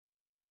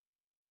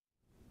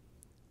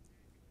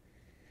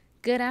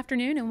Good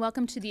afternoon and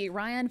welcome to the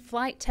Orion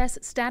Flight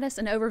Test Status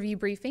and Overview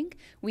Briefing.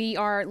 We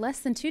are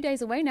less than 2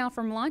 days away now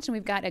from launch, and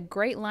we've got a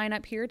great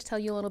lineup here to tell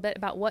you a little bit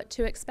about what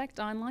to expect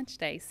on launch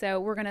day. So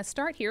we're going to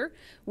start here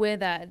with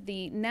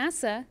the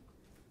NASA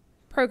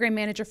Program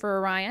Manager for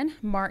Orion,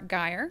 Mark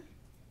Geyer.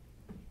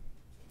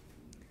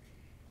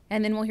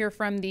 And then we'll hear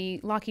from the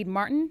Lockheed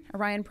Martin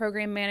Orion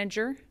Program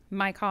Manager,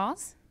 Mike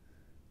Hawes.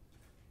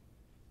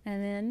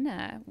 And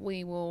then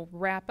we will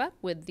wrap up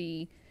with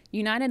the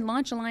United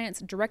Launch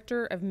Alliance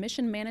Director of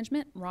Mission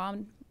Management,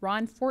 Ron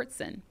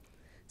Fortson.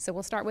 So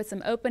we'll start with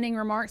some opening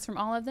remarks from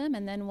all of them,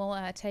 and then we'll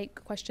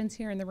take questions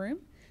here in the room.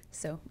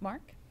 So,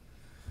 Mark.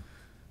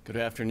 Good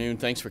afternoon.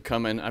 Thanks for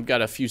coming. I've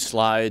got a few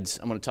slides.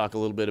 I'm going to talk a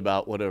little bit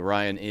about what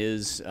Orion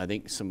is. I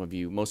think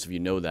most of you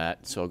know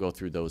that, so I'll go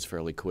through those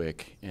fairly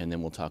quick, and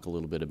then we'll talk a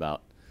little bit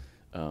about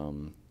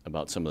some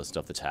of the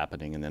stuff that's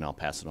happening, and then I'll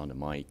pass it on to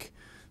Mike.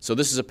 So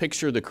this is a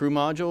picture of the crew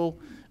module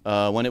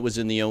when it was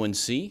in the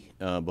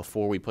ONC,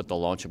 before we put the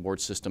launch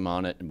abort system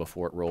on it and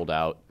before it rolled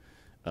out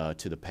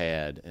to the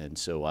pad. And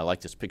so I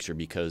like this picture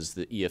because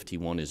the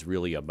EFT-1 is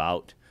really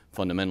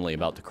fundamentally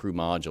about the crew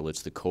module.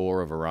 It's the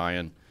core of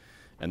Orion,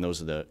 and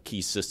those are the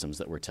key systems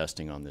that we're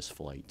testing on this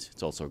flight.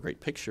 It's also a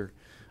great picture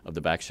of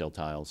the back shell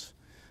tiles.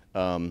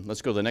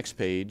 Let's go to the next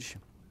page.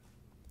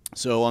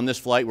 So on this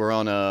flight, we're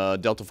on a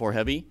Delta IV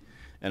Heavy,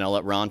 and I'll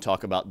let Ron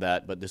talk about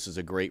that, but this is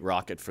a great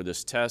rocket for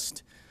this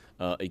test.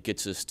 It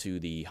gets us to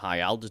the high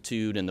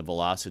altitude and the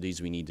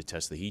velocities we need to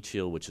test the heat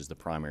shield, which is the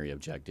primary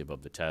objective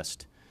of the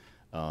test.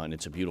 And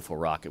it's a beautiful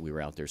rocket. We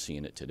were out there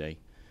seeing it today,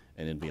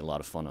 and it'd be a lot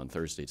of fun on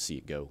Thursday to see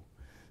it go.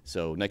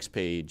 So next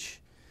page.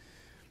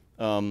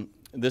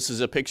 This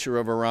is a picture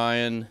of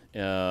Orion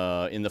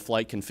in the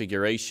flight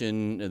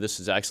configuration. This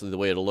is actually the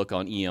way it'll look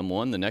on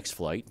EM1, the next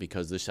flight,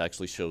 because this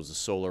actually shows the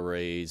solar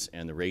arrays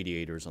and the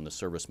radiators on the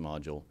service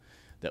module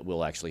that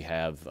we'll actually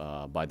have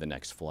by the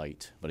next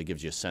flight. But it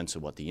gives you a sense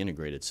of what the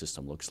integrated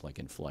system looks like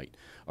in flight.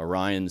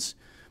 Orion's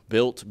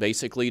built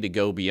basically to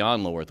go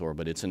beyond low Earth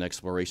orbit. It's an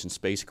exploration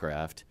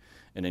spacecraft,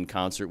 and in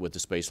concert with the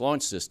Space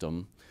Launch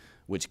System,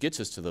 which gets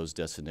us to those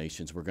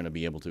destinations, we're going to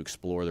be able to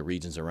explore the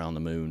regions around the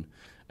moon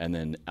and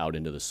then out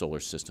into the solar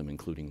system,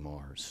 including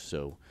Mars.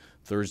 So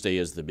Thursday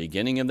is the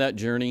beginning of that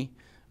journey,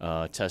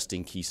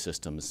 testing key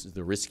systems,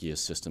 the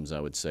riskiest systems, I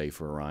would say,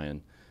 for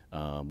Orion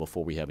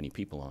before we have any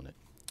people on it.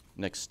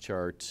 Next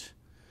chart.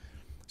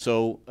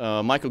 So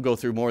Mike will go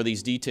through more of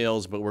these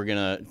details, but we're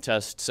going to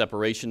test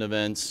separation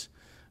events.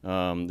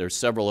 There's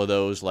several of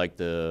those, like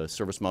the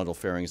service module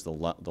fairings, the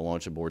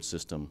launch abort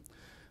system.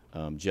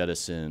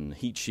 Jettison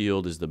heat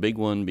shield is the big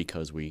one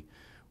because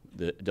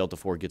the Delta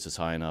IV gets us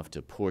high enough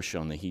to push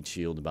on the heat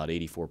shield about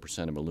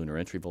 84% of a lunar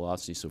entry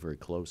velocity, so very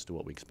close to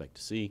what we expect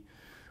to see.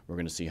 We're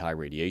going to see high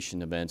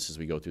radiation events as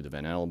we go through the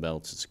Van Allen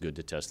belts. It's good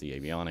to test the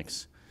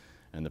avionics.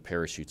 And the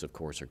parachutes, of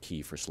course, are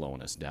key for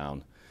slowing us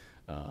down.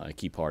 A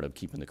key part of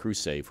keeping the crew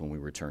safe when we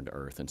return to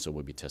Earth, and so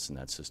we'll be testing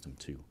that system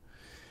too.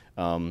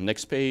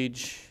 Next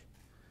page.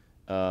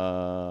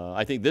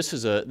 I think this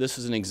is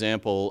an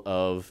example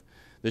of,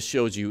 this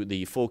shows you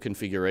the full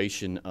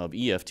configuration of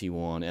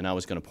EFT-1, and I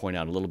was going to point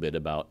out a little bit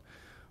about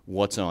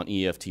what's on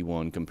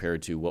EFT-1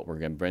 compared to what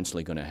we're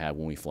eventually going to have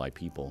when we fly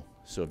people.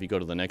 So if you go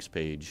to the next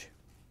page.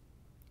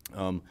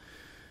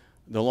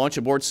 The launch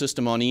abort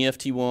system on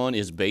EFT-1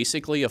 is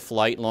basically a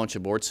flight launch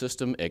abort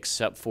system,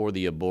 except for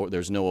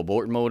there's no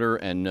abort motor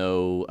and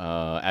no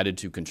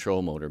attitude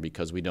control motor,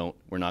 because we're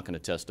not going to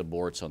test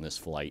aborts on this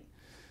flight.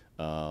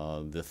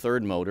 The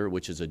third motor,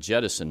 which is a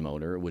jettison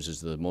motor, which is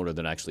the motor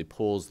that actually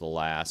pulls the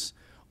LAS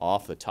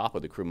off the top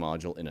of the crew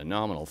module in a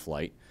nominal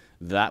flight,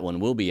 that one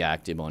will be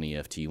active on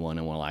EFT-1,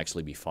 and we'll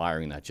actually be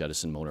firing that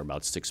jettison motor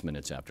about 6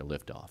 minutes after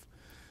liftoff.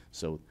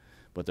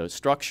 But the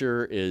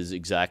structure is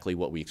exactly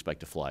what we expect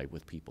to fly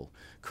with people.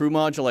 Crew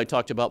module I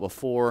talked about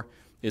before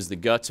is the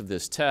guts of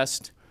this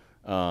test.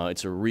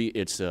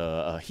 It's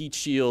a heat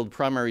shield,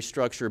 primary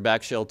structure,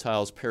 back shell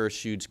tiles,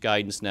 parachutes,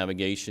 guidance,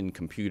 navigation,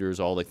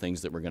 computers, all the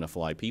things that we're going to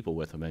fly people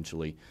with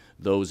eventually.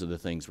 Those are the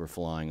things we're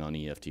flying on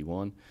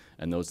EFT-1,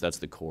 and that's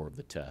the core of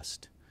the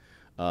test.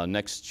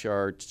 Next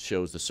chart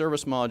shows the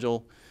service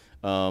module.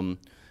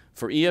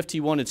 For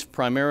EFT-1, it's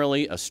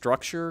primarily a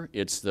structure.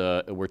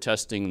 We're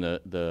testing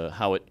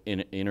how it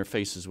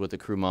interfaces with the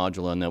crew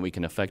module, and then we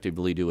can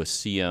effectively do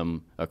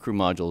a crew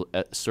module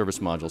service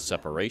module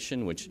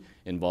separation, which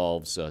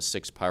involves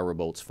 6 pyro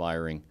bolts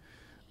firing.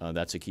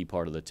 That's a key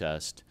part of the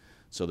test.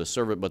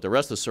 But the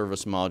rest of the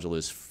service module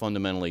is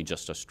fundamentally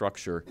just a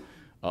structure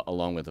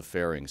along with the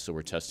fairing. So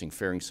we're testing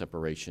fairing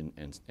separation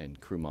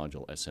and crew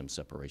module SM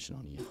separation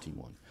on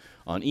EFT-1.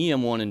 On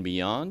EM1 and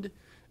beyond,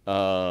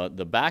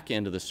 the back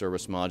end of the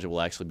service module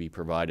will actually be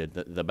provided,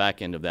 the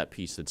back end of that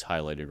piece that's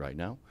highlighted right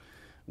now,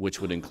 which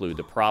would include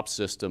the prop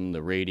system,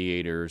 the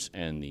radiators,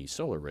 and the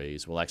solar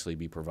arrays, will actually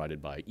be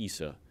provided by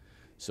ESA.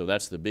 So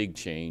that's the big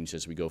change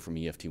as we go from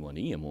EFT-1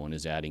 to EM1,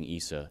 is adding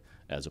ESA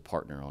as a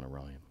partner on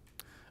Orion.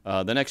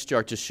 The next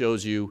chart just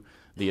shows you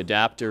the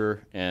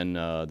adapter and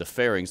the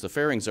fairings. The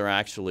fairings are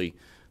actually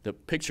the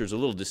picture's a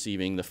little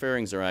deceiving. The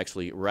fairings are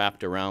actually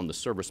wrapped around the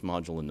service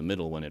module in the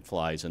middle when it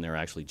flies, and they're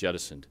actually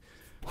jettisoned.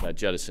 That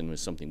jettison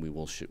is something we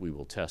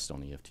will test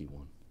on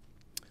EFT-1.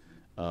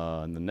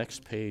 On the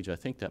next page, I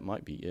think that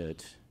might be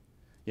it.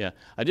 Yeah,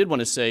 I did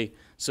want to say,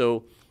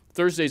 so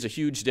Thursday's a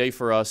huge day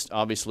for us,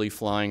 obviously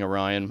flying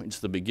Orion. It's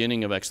the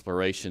beginning of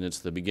exploration. It's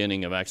the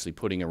beginning of actually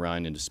putting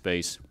Orion into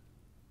space.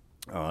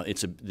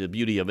 The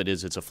beauty of it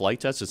is it's a flight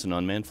test. It's an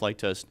unmanned flight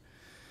test.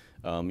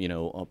 You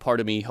know, a part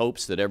of me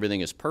hopes that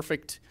everything is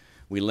perfect.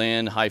 We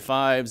land, high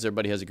fives,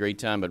 everybody has a great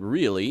time. But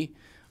really,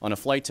 on a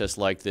flight test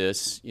like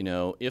this, you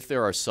know, if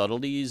there are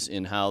subtleties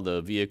in how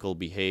the vehicle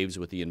behaves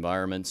with the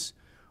environments,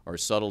 or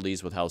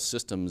subtleties with how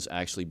systems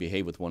actually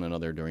behave with one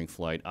another during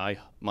flight,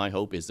 my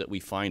hope is that we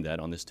find that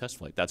on this test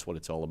flight. That's what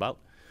it's all about.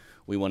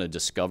 We want to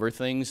discover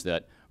things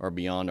that are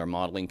beyond our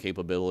modeling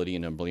capability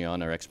and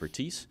beyond our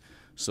expertise,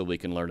 so we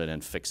can learn it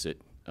and fix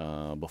it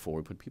before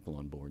we put people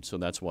on board. So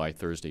that's why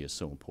Thursday is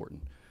so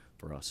important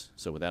for us.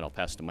 So with that, I'll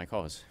pass it to Mike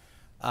Hawes.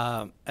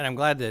 And I'm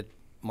glad that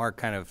Mark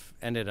kind of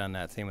ended on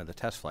that theme of the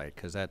test flight,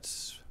 because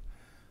that's,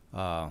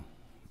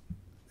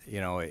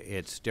 you know,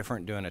 it's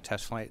different doing a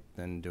test flight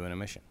than doing a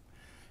mission.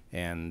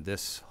 And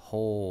this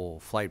whole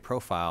flight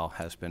profile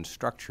has been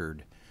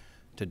structured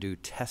to do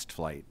test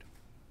flight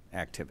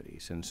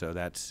activities. And so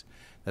that's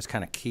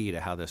kind of key to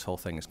how this whole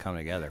thing has come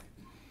together.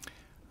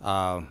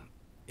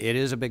 It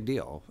is a big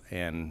deal.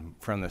 And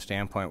from the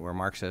standpoint where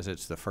Mark says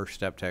it's the first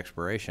step to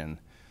exploration,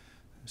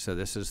 so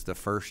this is the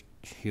first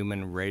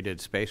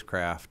human-rated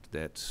spacecraft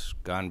that's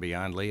gone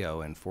beyond LEO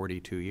in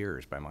 42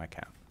 years by my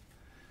count.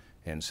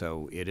 And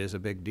so it is a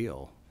big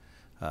deal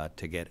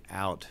to get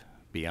out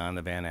beyond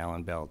the Van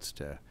Allen belts,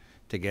 to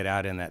get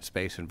out in that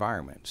space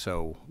environment.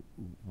 So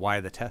why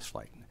the test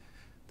flight?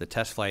 The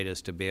test flight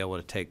is to be able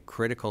to take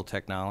critical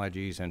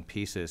technologies and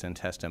pieces and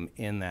test them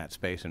in that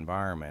space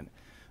environment,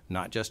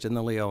 not just in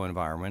the LEO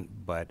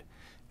environment, but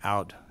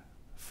out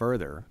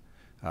further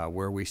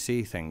where we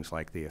see things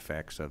like the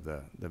effects of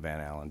the Van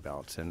Allen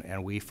belts.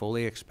 And we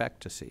fully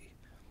expect to see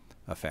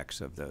effects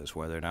of those,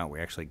 whether or not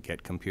we actually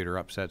get computer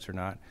upsets or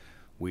not.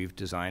 We've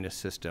designed a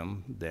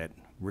system that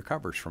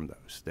recovers from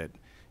those, that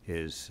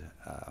is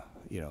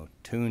you know,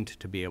 tuned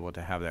to be able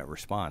to have that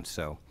response.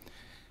 So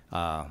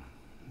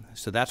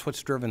so that's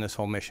what's driven this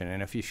whole mission.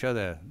 And if you show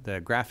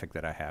the graphic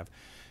that I have,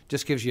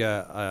 just gives you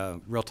a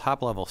real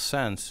top-level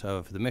sense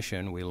of the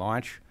mission. We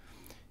launch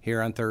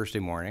here on Thursday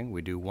morning.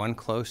 We do one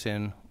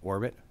close-in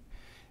orbit,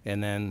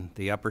 and then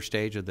the upper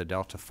stage of the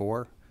Delta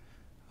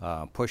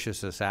IV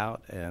pushes us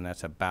out, and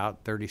that's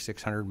about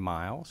 3,600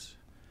 miles.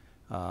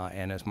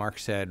 And as Mark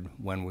said,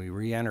 when we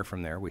re-enter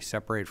from there, we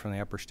separate from the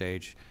upper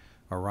stage.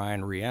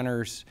 Orion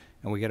re-enters,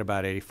 and we get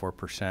about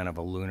 84% of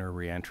a lunar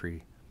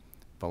re-entry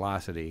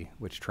velocity,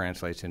 which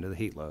translates into the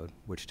heat load,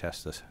 which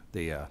tests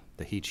the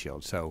heat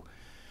shield. So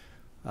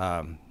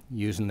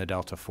using the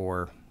Delta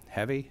IV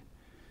Heavy,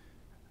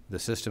 the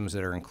systems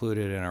that are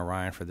included in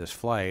Orion for this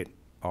flight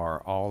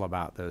are all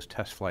about those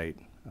test flight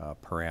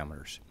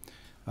parameters.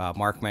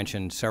 Mark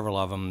mentioned several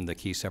of them, the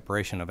key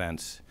separation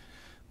events,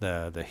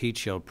 the heat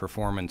shield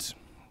performance,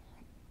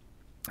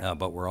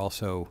 but we're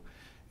also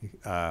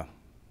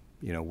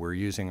you know, we're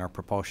using our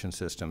propulsion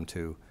system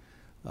to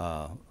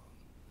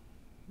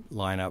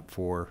line up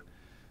for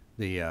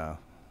the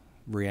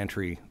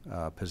re-entry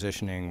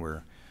positioning.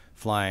 We're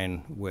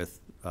flying with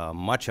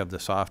much of the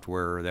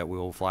software that we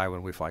will fly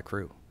when we fly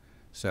crew.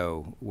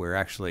 So we're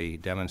actually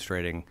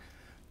demonstrating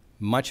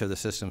much of the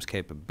system's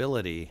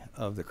capability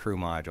of the crew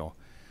module,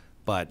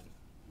 but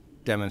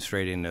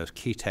demonstrating those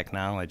key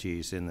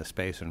technologies in the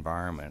space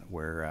environment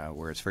where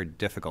it's very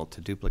difficult to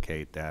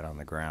duplicate that on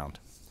the ground.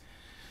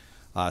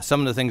 Some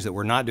of the things that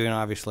we're not doing,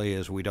 obviously,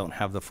 is we don't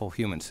have the full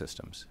human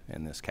systems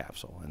in this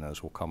capsule, and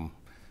those will come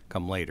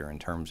later in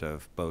terms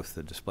of both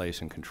the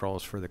displays and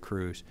controls for the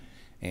crews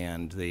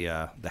and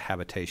the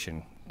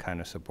habitation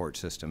kind of support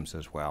systems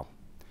as well.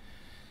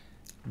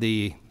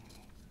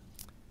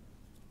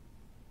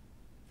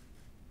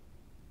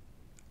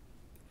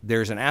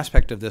 There's an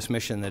aspect of this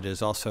mission that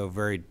is also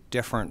very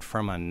different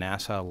from a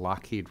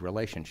NASA-Lockheed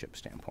relationship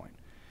standpoint,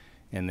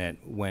 in that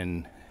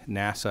when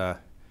NASA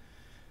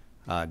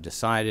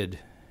decided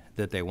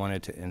that they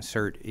wanted to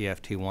insert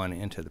EFT-1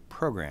 into the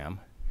program,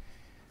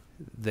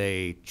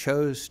 they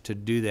chose to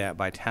do that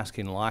by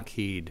tasking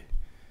Lockheed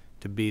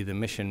to be the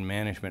mission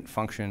management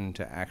function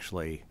to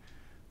actually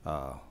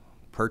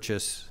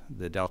purchase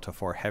the Delta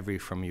IV Heavy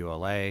from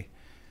ULA.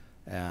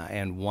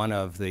 And one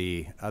of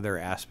the other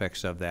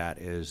aspects of that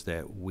is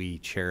that we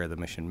chair the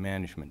mission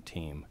management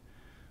team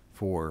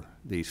for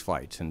these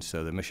flights. And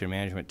so the mission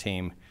management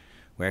team,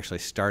 we actually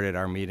started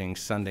our meeting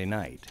Sunday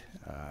night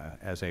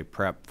as a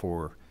prep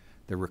for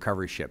the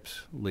recovery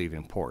ships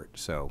leaving port.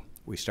 So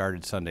we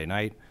started Sunday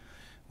night.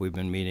 We've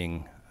been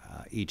meeting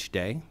each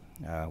day.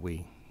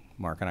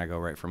 Mark and I go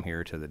right from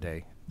here to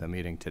the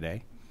meeting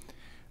today.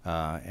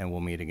 And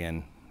we'll meet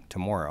again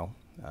tomorrow,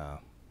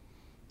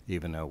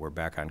 even though we're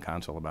back on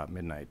console about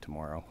midnight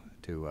tomorrow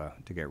to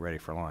get ready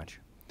for launch.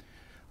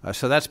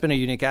 So that's been a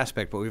unique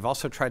aspect, but we've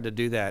also tried to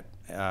do that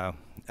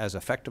as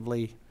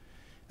effectively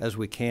as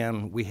we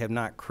can. We have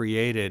not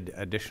created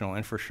additional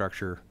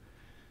infrastructure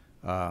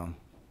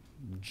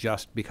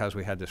just because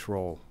we had this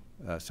role.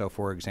 So,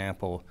 for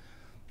example,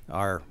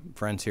 our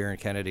friends here in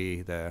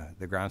Kennedy,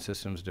 the Ground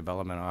Systems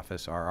Development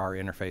Office, are our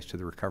interface to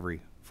the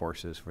recovery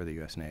forces for the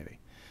U.S. Navy.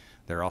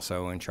 They're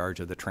also in charge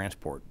of the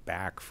transport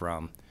back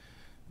from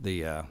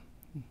the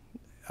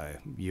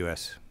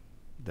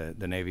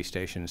the Navy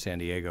station in San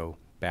Diego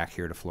back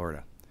here to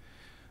Florida.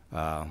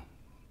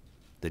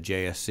 The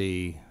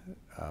JSC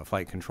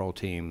flight control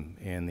team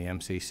in the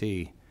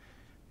MCC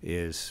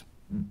is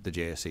the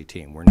JSC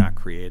team. We're not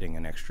creating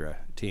an extra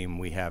team.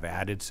 We have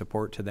added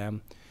support to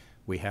them.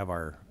 We have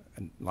our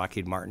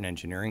Lockheed Martin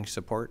engineering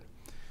support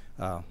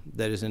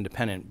that is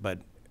independent, but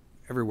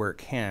everywhere it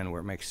can,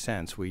 where it makes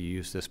sense, we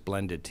use this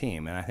blended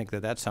team. And I think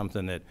that that's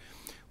something that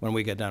when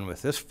we get done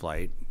with this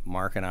flight,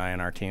 Mark and I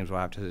and our teams will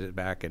have to sit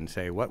back and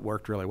say, what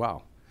worked really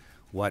well?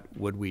 What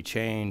would we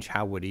change?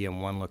 How would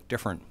EM1 look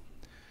different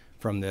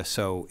from this?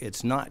 So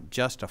it's not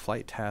just a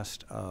flight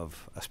test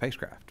of a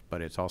spacecraft,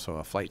 but it's also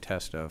a flight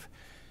test of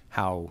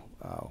how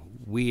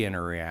we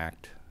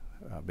interact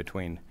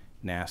between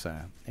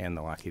NASA and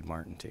the Lockheed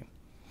Martin team.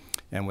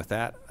 And with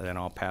that, then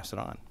I'll pass it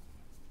on.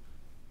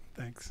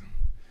 Thanks.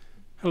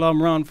 Hello,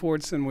 I'm Ron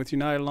Fordson with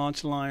United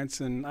Launch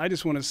Alliance, and I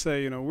just want to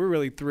say, we're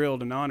really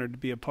thrilled and honored to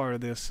be a part of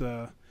this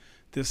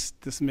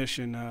this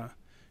mission.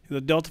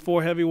 The Delta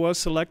IV Heavy was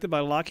selected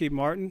by Lockheed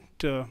Martin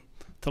to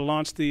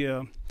launch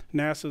the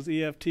NASA's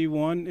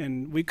EFT-1,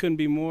 and we couldn't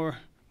be more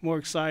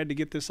excited to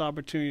get this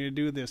opportunity to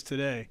do this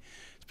today.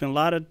 It's been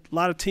a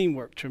lot of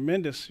teamwork,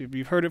 tremendous.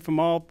 You've heard it from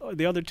all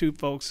the other two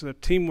folks.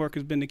 Teamwork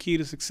has been the key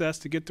to success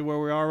to get to where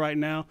we are right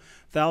now.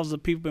 Thousands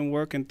of people have been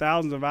working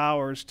thousands of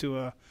hours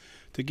to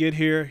get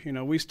here.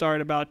 We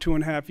started about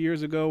 2.5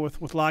 years ago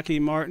with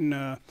Lockheed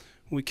Martin.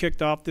 We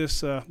kicked off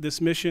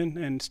this mission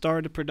and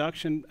started the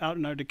production out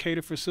in our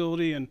Decatur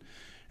facility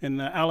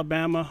in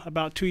Alabama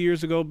about 2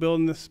 years ago,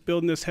 building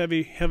this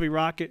heavy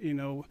rocket.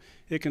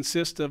 It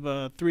consists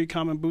of 3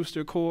 common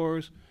booster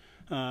cores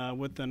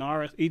with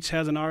each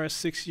has an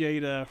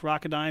RS-68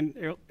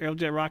 Rocketdyne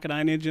Aerojet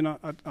Rocketdyne engine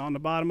on the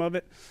bottom of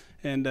it,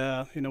 and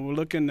we're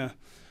looking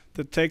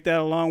to take that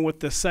along with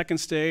the second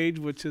stage,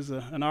 which is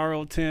an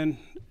RO-10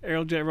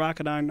 Aerojet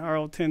Rocketdyne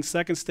RO-10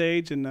 second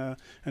stage, and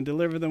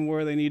deliver them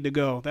where they need to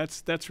go.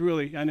 That's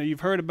really, I know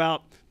you've heard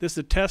about this is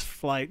a test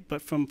flight,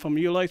 but from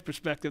ULA's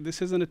perspective,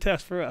 this isn't a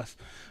test for us.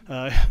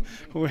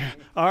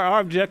 Our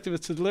objective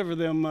is to deliver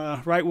them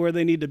right where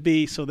they need to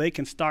be so they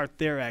can start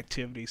their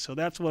activity. So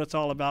that's what it's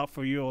all about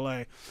for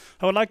ULA.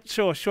 I would like to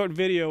show a short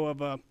video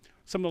of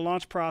some of the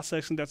launch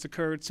processing that's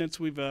occurred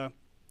since we've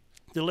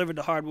delivered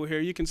the hardware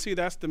here. You can see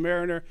that's the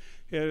Mariner.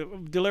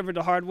 Delivered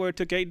the hardware. It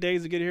took 8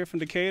 days to get here from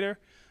Decatur.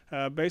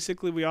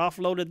 Basically, we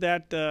offloaded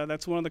that.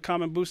 That's one of the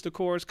common booster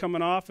cores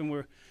coming off, and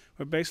we're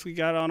basically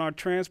got on our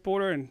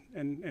transporter,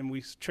 and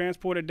we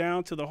transported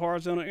down to the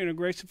horizontal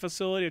integration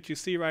facility that you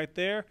see right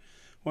there.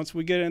 Once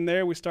we get in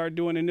there, we start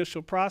doing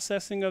initial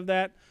processing of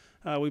that.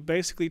 We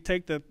basically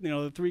take the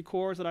 3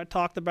 cores that I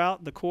talked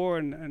about, the core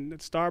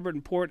and starboard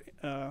and port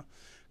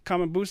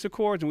common booster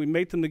cores, and we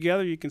mate them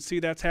together. You can see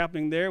that's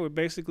happening there. We're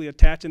basically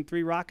attaching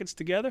 3 rockets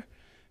together.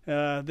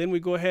 Then we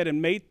go ahead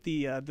and mate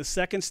the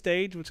second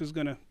stage, which is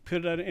going to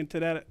put it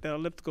into that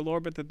elliptical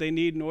orbit that they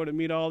need in order to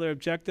meet all their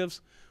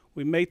objectives.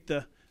 We mate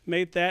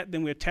that,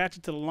 then we attach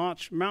it to the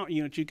launch mount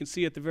unit. You can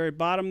see at the very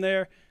bottom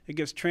there. It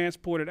gets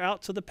transported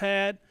out to the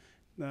pad.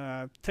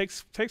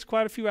 Takes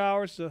quite a few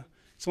hours.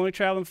 It's only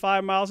traveling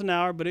 5 miles an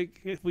hour, but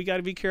we got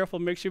to be careful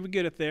and make sure we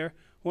get it there.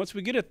 Once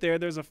we get it there,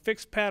 there's a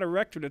fixed pad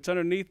erector that's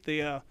underneath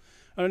the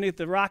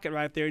rocket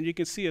right there, and you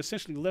can see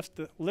essentially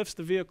lifts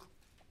the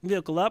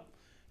vehicle up.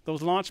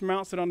 Those launch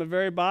mounts that are on the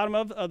very bottom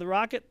of the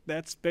rocket,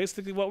 that's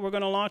basically what we're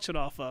going to launch it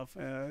off of.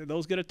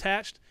 Those get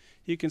attached.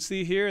 You can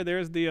see here,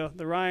 there's the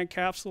Orion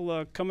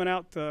capsule coming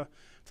out to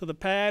the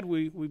pad.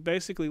 We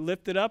basically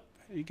lift it up.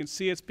 You can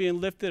see it's being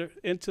lifted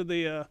into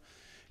the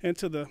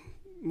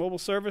mobile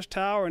service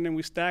tower, and then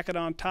we stack it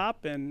on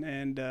top,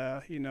 and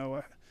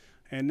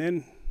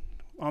then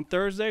on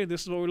Thursday,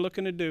 this is what we're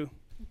looking to do: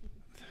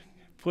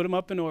 put them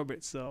up in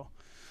orbit.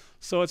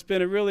 So it's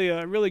been a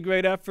really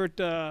great effort.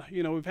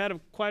 We've had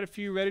quite a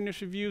few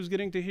readiness reviews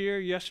getting to here.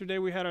 Yesterday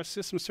we had our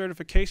system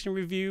certification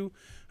review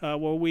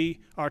where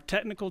our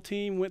technical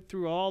team went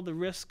through all the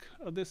risk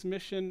of this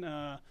mission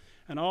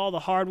and all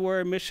the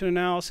hardware mission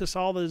analysis,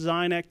 all the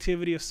design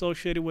activity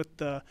associated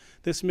with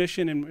this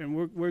mission, and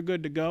we're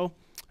good to go.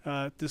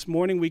 This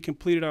morning we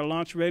completed our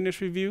launch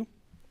readiness review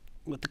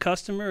with the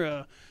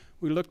customer.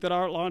 We looked at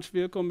our launch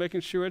vehicle,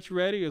 making sure it's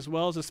ready, as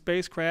well as the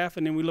spacecraft,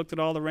 and then we looked at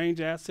all the range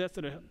assets,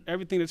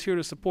 everything that's here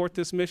to support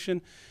this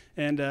mission,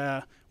 and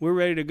we're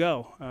ready to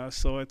go.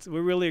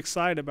 We're really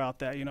excited about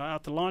that.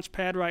 Out the launch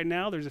pad right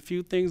now, there's a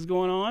few things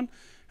going on.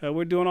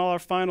 We're doing all our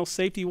final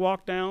safety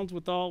walk downs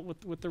with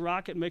the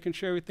rocket, making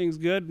sure everything's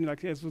good. And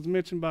as was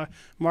mentioned by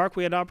Mark,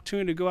 we had the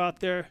opportunity to go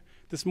out there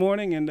this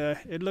morning, and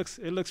it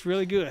looks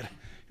really good.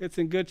 It's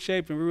in good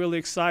shape, and we're really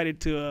excited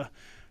to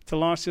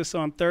launch this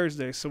on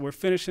Thursday. So we're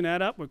finishing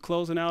that up. We're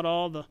closing out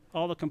all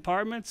the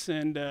compartments,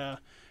 and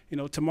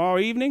tomorrow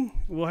evening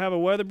we'll have a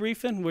weather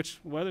briefing, which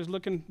weather's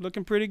looking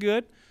pretty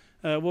good.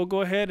 We'll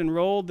go ahead and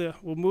we'll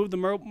move the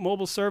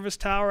mobile service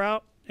tower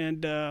out,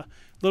 and a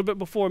little bit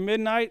before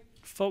midnight,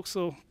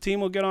 team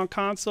will get on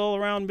console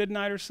around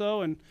midnight or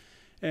so, and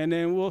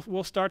then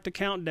we'll start the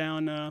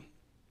countdown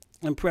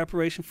in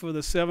preparation for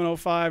the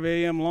 7:05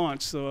 a.m.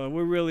 launch. So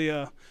we're really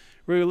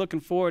looking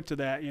forward to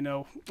that.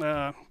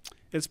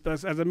 It's,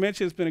 as I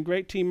mentioned, it's been a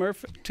great team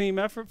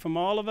effort from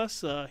all of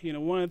us.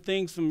 One of the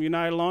things from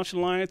United Launch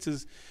Alliance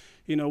is,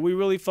 we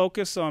really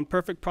focus on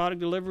perfect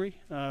product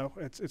delivery.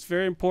 It's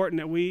very important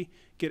that we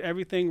get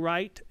everything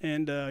right,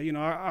 and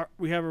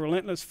we have a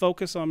relentless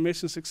focus on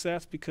mission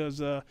success,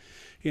 because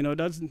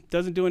it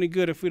doesn't do any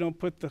good if we don't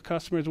put the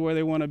customers where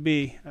they want to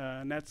be,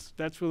 and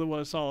that's really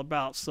what it's all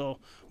about. So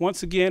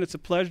once again, it's a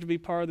pleasure to be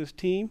part of this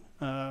team,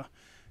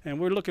 and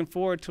we're looking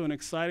forward to an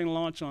exciting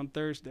launch on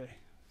Thursday.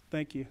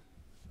 Thank you.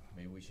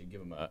 Maybe we should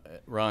give him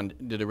Ron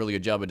did a really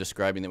good job of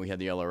describing that we had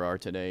the LRR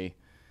today.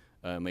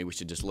 Maybe we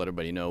should just let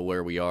everybody know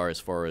where we are as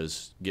far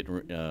as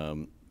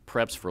getting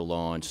preps for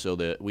launch, so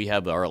that we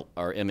have our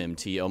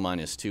MMT,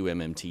 L-2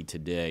 MMT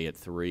today at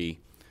 3.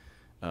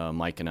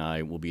 Mike and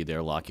I will be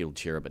there. Lockheed will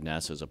chair it, but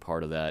NASA is a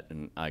part of that,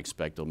 and I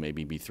expect there'll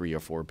maybe be 3 or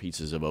 4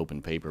 pieces of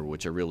open paper,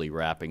 which are really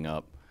wrapping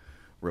up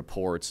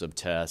reports of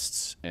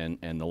tests and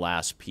the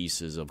last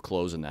pieces of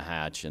closing the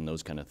hatch and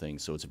those kind of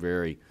things. So it's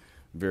very,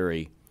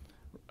 very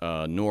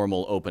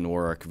normal open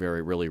work,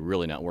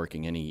 really not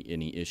working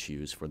any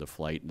issues for the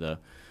flight.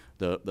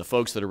 The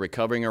folks that are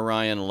recovering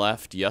Orion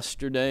left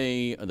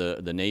yesterday.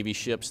 The Navy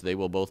ships, they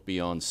will both be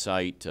on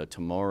site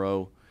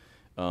tomorrow.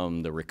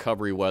 The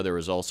recovery weather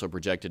is also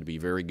projected to be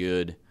very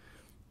good,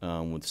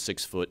 with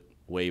 6-foot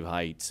wave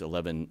heights,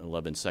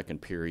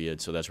 11-second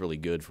period. So that's really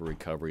good for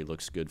recovery.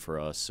 Looks good for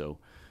us. So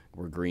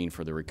we're green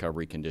for the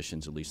recovery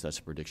conditions. At least that's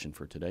a prediction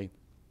for today.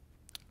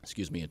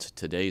 Excuse me, it's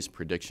today's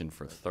prediction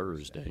for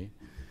Thursday.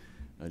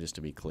 Just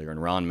to be clear,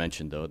 and Ron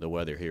mentioned the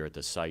weather here at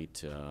the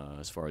site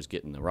as far as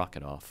getting the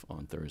rocket off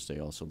on Thursday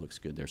also looks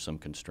good. There's some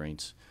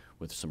constraints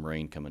with some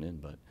rain coming in,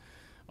 but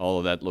all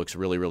of that looks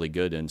really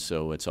good, and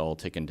so it's all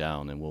ticking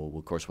down. And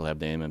of course we'll have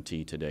the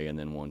MMT today and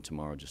then one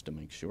tomorrow just to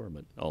make sure,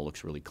 but all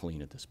looks really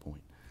clean at this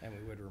point. And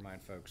we would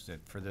remind folks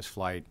that for this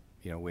flight,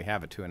 we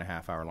have a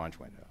 2.5-hour launch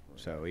window.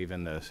 So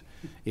even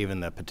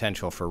the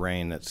potential for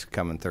rain that's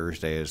coming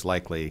Thursday is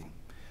likely,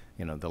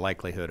 the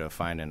likelihood of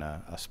finding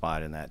a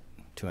spot in that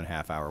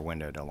 2.5-hour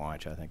window to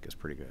launch, I think, is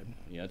pretty good.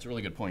 Yeah, it's a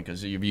really good point,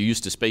 because if you're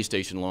used to space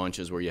station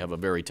launches where you have a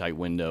very tight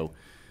window,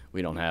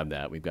 we don't have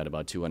that. We've got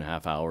about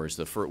 2.5 hours.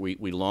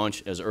 We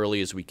launch as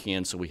early as we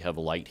can, so we have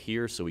light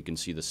here, so we can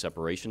see the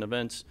separation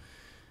events.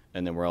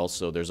 And then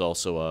there's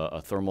also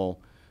a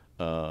thermal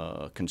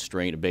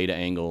constraint, a beta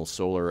angle,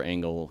 solar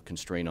angle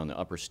constraint on the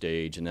upper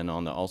stage, and then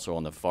also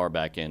on the far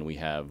back end we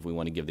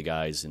want to give the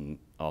guys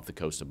off the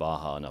coast of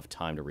Baja enough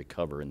time to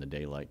recover in the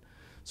daylight.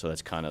 So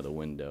that's kind of the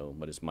window.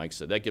 But as Mike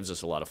said, that gives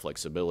us a lot of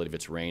flexibility. If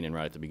it's raining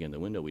right at the beginning of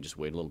the window, we just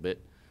wait a little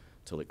bit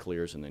till it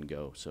clears and then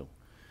go. So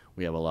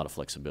we have a lot of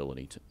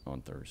flexibility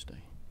on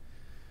Thursday.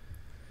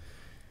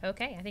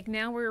 Okay, I think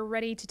now we're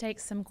ready to take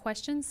some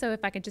questions. So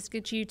if I could just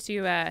get you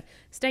to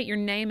state your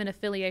name and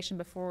affiliation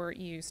before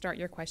you start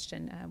your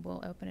question,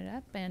 we'll open it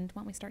up. And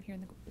why don't we start here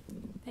in the...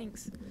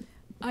 Thanks.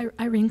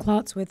 Irene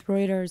Klotz with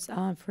Reuters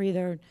for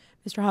either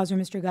Mr. Hauser or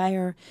Mr.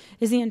 Geyer.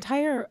 Is the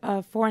entire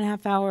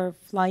 4.5-hour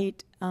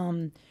flight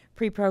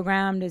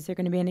pre-programmed? Is there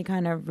going to be any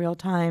kind of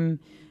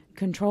real-time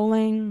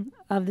controlling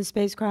of the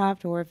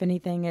spacecraft, or if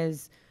anything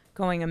is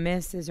going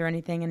amiss, is there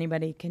anything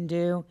anybody can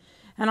do?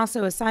 And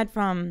also, aside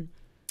from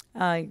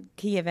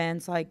key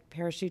events like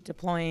parachute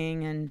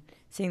deploying and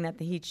seeing that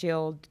the heat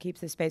shield keeps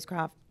the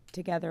spacecraft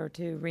together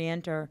to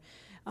re-enter,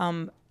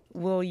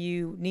 will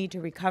you need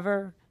to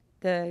recover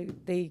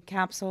the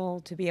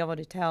capsule to be able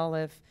to tell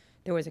if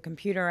there was a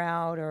computer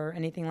out or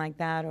anything like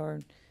that? Or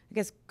I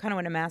guess kind of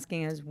what I'm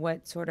asking is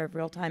what sort of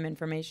real-time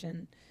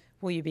information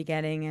will you be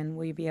getting, and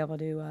will you be able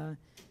to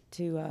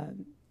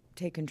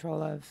take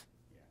control of?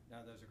 Yeah,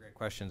 no, those are great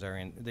questions,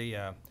 Irene.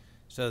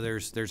 So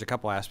there's a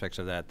couple aspects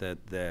of that.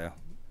 The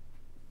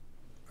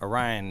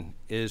Orion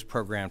is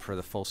programmed for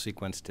the full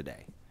sequence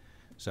today,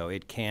 so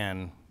it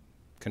can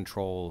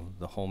control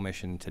the whole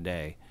mission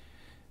today.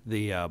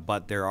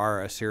 But there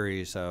are a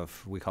series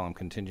of, we call them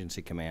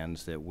contingency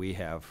commands, that we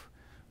have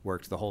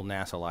worked, the whole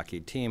NASA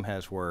Lockheed team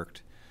has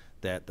worked,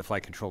 that the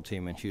flight control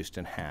team in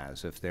Houston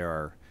has. If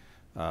there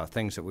are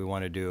things that we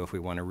want to do, if we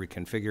want to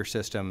reconfigure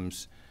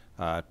systems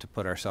to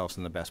put ourselves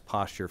in the best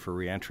posture for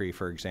reentry,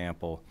 for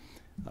example,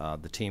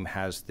 the team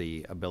has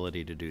the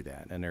ability to do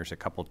that. And there's a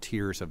couple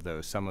tiers of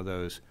those. Some of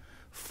those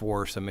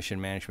force a mission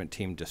management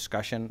team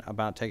discussion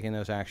about taking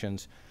those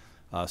actions.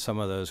 Some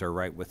of those are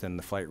right within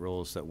the flight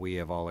rules that we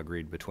have all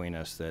agreed between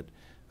us that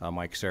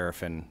Mike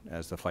Serafin,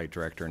 as the flight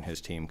director, and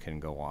his team can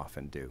go off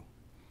and do.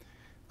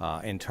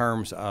 In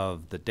terms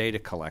of the data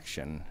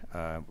collection,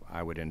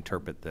 I would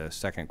interpret the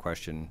second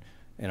question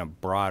in a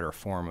broader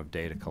form of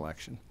data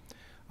collection.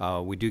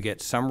 We do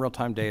get some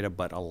real-time data,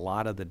 but a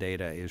lot of the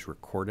data is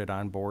recorded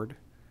on board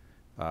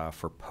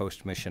for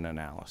post-mission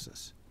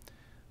analysis.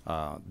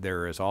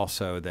 There is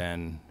also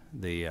then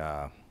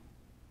the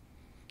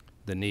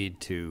need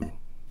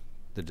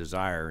the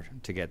desire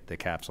to get the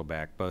capsule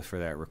back, both for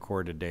that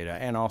recorded data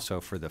and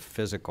also for the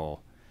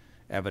physical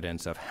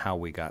evidence of how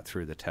we got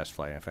through the test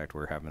flight. In fact,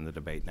 we're having the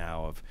debate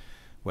now of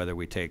whether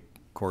we take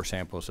core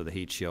samples of the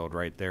heat shield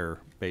right there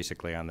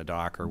basically on the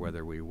dock or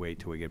whether we wait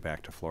till we get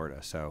back to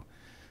Florida. So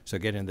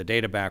getting the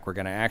data back, we're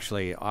going to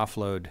actually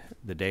offload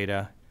the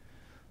data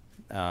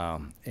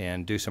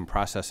and do some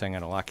processing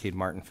at a Lockheed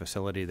Martin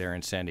facility there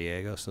in San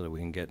Diego so that we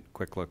can get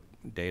quick look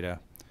data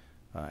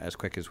as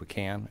quick as we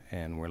can.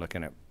 And we're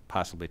looking at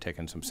possibly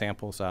taking some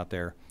samples out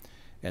there.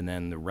 And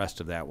then the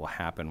rest of that will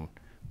happen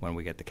when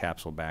we get the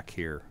capsule back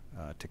here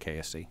to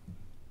KSC.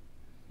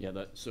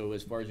 Yeah, so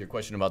as far as your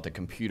question about the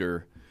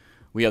computer,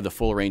 we have the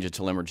full range of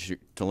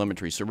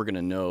telemetry, so we're going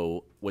to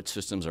know what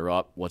systems are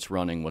up, what's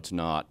running, what's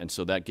not, and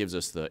so that gives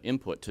us the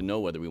input to know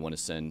whether we want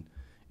to send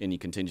any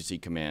contingency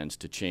commands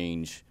to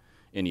change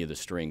any of the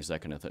strings,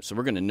 that kind of thing. So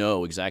we're going to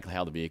know exactly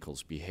how the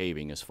vehicle's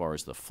behaving as far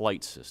as the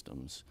flight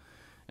systems.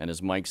 And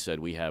as Mike said,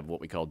 we have what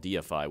we call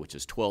DFI, which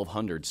is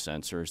 1,200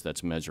 sensors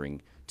that's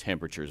measuring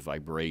temperatures,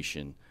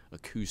 vibration,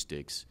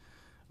 acoustics.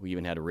 We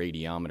even had a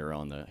radiometer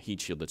on the heat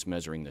shield that's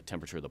measuring the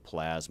temperature of the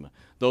plasma.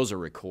 Those are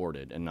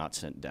recorded and not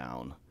sent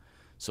down.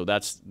 So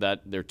there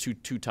are two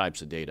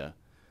types of data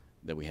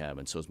that we have.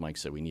 And so as Mike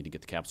said, we need to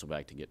get the capsule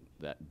back to get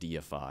that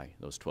DFI,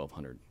 those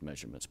 1,200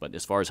 measurements. But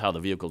as far as how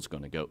the vehicle's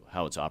going to go,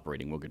 how it's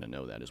operating, we're going to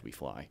know that as we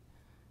fly.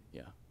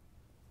 Yeah.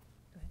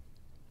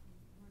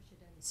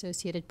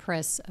 Associated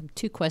Press,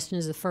 2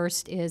 questions. The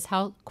first is,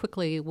 how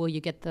quickly will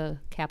you get the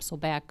capsule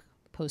back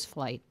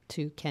post-flight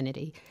to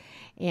Kennedy?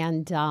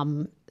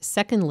 And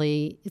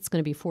secondly, it's going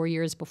to be 4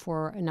 years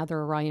before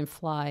another Orion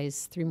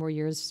flies, 3 more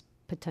years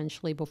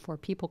potentially before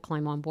people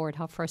climb on board.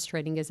 How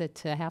frustrating is it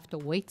to have to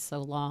wait so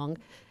long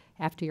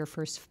after your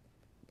first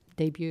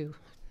debut?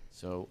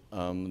 So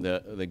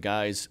the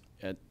guys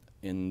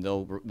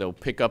they'll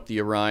pick up the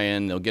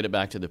Orion, they'll get it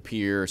back to the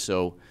pier.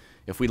 So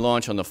if we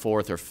launch on the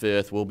 4th or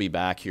 5th, we'll be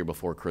back here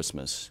before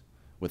Christmas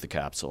with the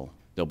capsule.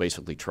 They'll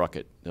basically truck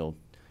it. They'll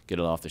get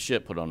it off the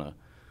ship, put on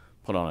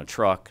a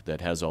truck that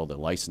has all the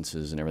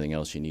licenses and everything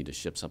else you need to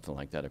ship something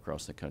like that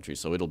across the country.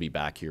 So it'll be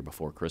back here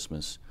before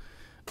Christmas.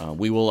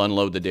 We will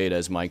unload the data,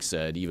 as Mike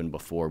said, even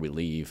before we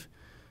leave,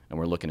 and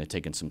we're looking at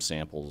taking some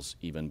samples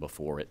even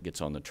before it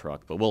gets on the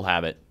truck. But we'll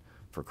have it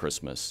for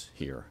Christmas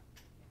here.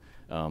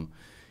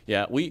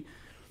 Yeah,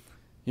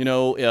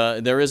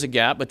 there is a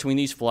gap between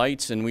these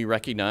flights, and we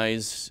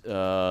recognize,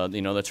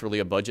 that's really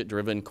a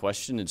budget-driven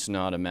question. It's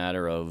not a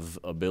matter of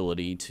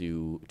ability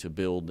to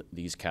build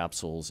these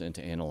capsules and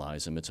to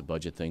analyze them. It's a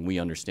budget thing. We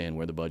understand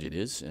where the budget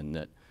is, and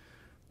that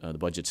the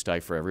budget's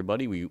tight for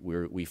everybody.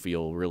 We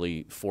feel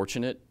really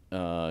fortunate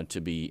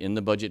to be in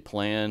the budget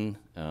plan,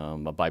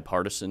 a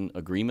bipartisan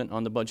agreement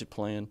on the budget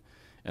plan,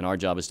 and our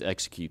job is to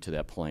execute to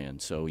that plan.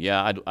 So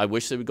yeah, I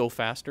wish they would go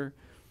faster,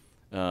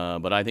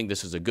 but I think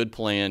this is a good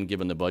plan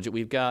given the budget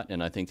we've got,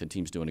 and I think the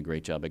team's doing a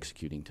great job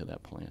executing to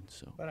that plan.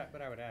 So, but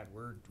I would add,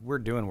 we're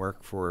doing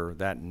work for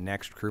that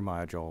next crew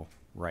module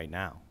right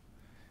now,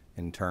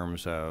 in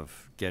terms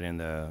of getting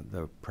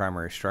the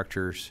primary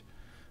structures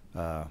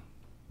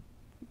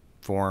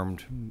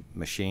formed,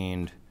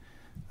 machined,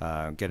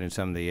 getting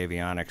some of the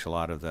avionics, a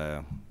lot of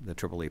the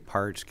EEE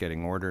parts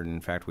getting ordered. In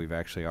fact, we've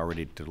actually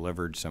already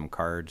delivered some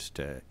cards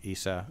to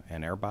ESA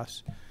and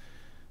Airbus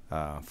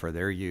for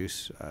their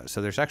use. So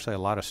there's actually a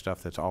lot of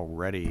stuff that's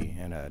already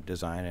in a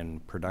design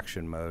and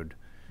production mode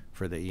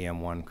for the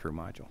EM1 crew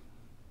module.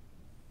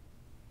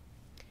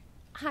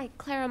 Hi,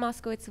 Clara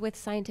Moskowitz with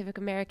Scientific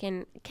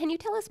American. Can you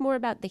tell us more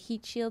about the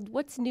heat shield?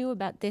 What's new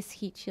about this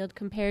heat shield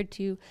compared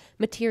to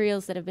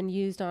materials that have been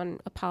used on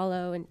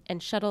Apollo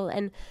and Shuttle?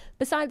 And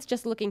besides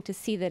just looking to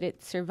see that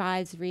it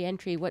survives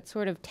re-entry, what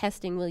sort of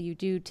testing will you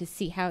do to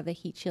see how the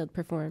heat shield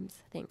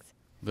performs? Thanks.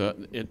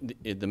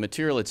 The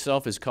material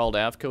itself is called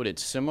AVCOAT.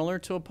 It's similar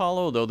to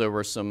Apollo, though there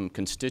were some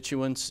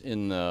constituents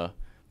in the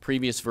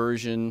previous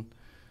version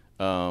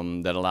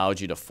that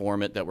allowed you to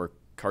form it that were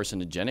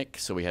carcinogenic,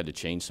 so we had to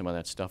change some of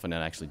that stuff, and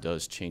that actually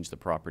does change the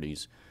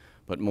properties.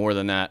 But more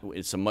than that,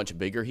 it's a much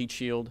bigger heat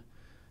shield.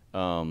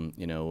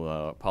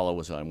 Apollo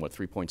was on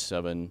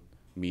 3.7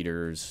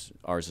 meters.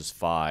 Ours is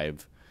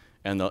 5,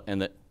 and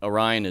the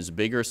Orion is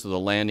bigger, so the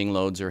landing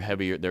loads are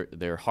heavier.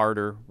 They're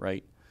harder,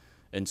 right?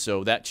 And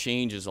so that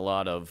changes a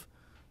lot of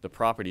the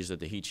properties that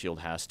the heat shield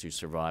has to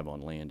survive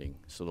on landing.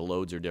 So the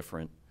loads are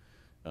different.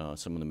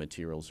 Some of the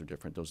materials are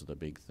different. Those are the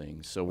big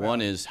things. So one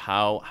is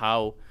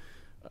how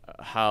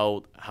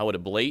it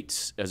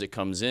ablates as it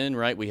comes in,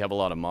 right? We have a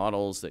lot of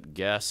models that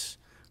guess.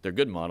 They're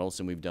good models,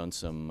 and we've done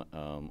some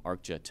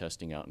arc jet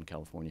testing out in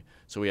California.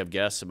 So we have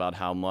guess about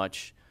how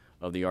much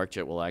of the arc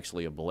jet will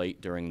actually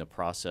ablate during the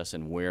process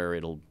and where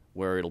it'll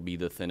be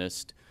the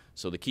thinnest.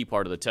 So the key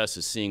part of the test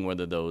is seeing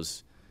whether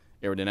those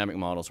aerodynamic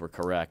models were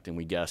correct and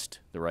we guessed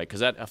the right, because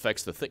that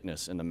affects the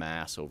thickness and the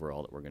mass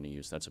overall that we're going to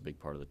use. That's a big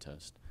part of the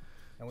test.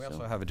 And we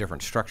also have a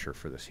different structure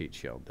for this heat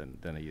shield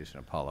than they use in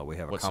Apollo. We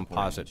have a What's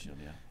composite.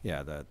 supporting the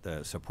shield, Yeah,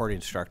 the supporting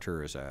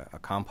structure is a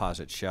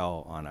composite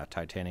shell on a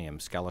titanium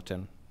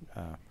skeleton.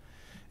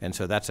 And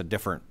so that's a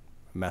different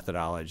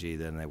methodology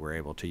than they were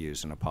able to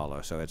use in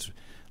Apollo. So it's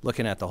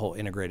looking at the whole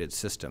integrated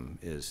system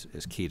is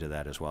key to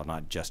that as well,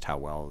 not just how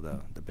well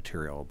the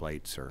material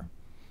ablates or.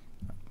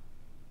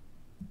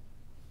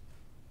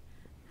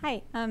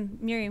 Hi, I'm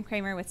Miriam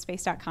Kramer with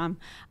Space.com,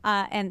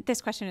 and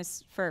this question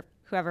is for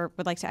whoever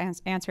would like to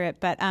answer it.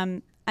 But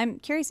I'm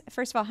curious,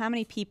 first of all, how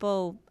many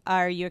people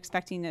are you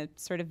expecting to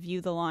sort of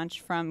view the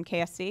launch from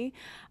KSC?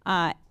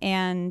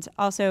 And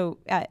also,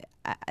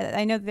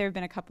 I know there have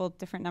been a couple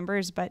different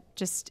numbers, but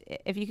just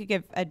if you could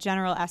give a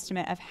general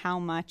estimate of how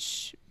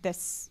much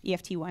this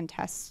EFT1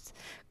 test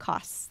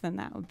costs, then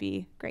that would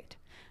be great.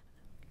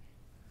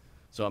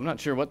 So I'm not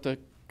sure what the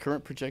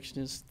current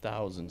projection is,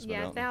 thousands.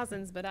 Yeah,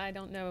 thousands, but I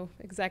don't know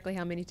exactly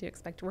how many to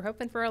expect. We're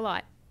hoping for a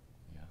lot.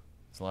 Yeah,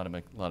 it's a lot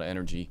of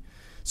energy.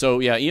 So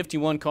yeah,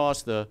 EFT1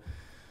 cost,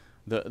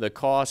 the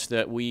cost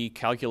that we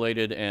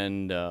calculated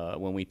and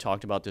when we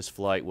talked about this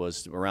flight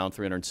was around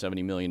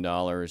 $370 million.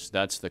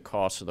 That's the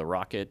cost of the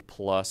rocket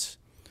plus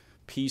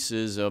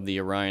pieces of the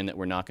Orion that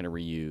we're not going to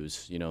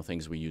reuse, you know,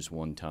 things we use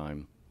one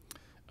time.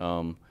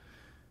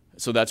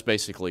 So that's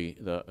basically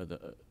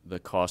the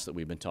cost that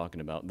we've been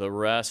talking about. The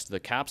rest, the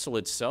capsule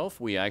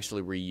itself, we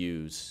actually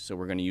reuse. So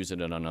we're going to use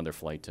it in another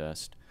flight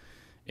test.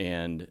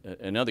 And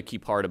another key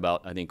part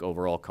about, I think,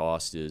 overall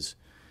cost is,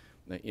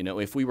 you know,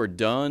 if we were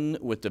done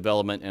with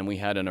development and we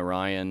had an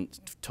Orion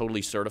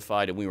totally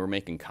certified and we were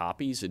making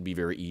copies, it'd be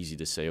very easy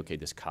to say, okay,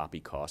 this copy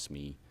cost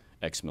me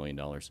X million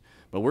dollars.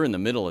 But we're in the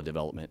middle of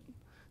development.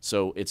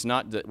 So it's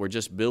not that we're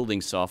just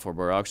building software,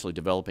 we're actually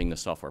developing the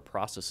software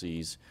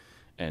processes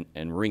and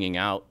wringing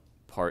out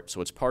part.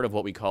 So it's part of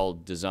what we call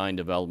design,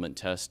 development,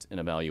 test, and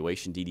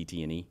evaluation,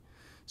 DDT&E.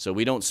 So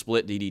we don't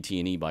split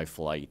DDT&E by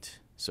flight.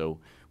 So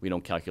we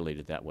don't calculate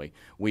it that way.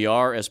 We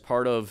are, as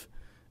part of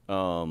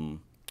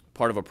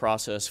a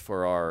process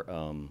for our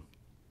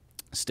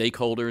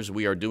stakeholders,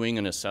 we are doing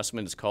an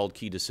assessment. It's called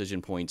Key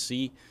Decision Point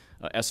C.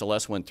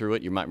 SLS went through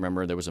it. You might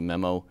remember there was a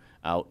memo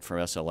out for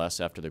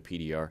SLS after their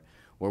PDR,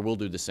 where we'll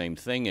do the same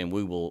thing, and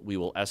we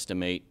will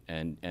estimate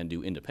and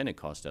do independent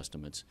cost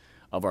estimates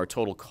of our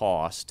total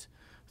cost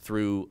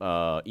through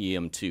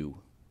EM2.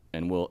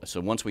 And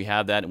so once we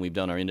have that and we've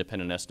done our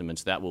independent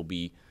estimates, that will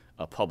be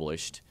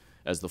published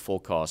as the full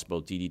cost,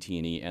 both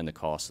DDT&E and the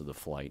cost of the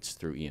flights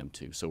through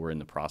EM2. So we're in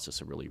the process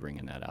of really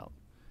bringing that out.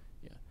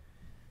 Yeah.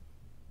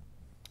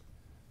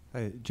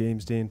 Hi,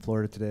 James Dean,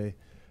 Florida Today.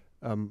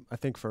 I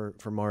think for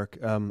Mark,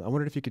 I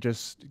wondered if you could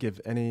just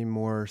give any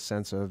more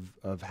sense of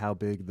how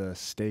big the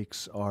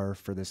stakes are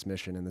for this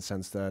mission, in the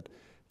sense that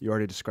you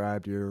already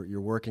described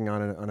you're working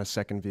on a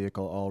second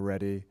vehicle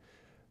already.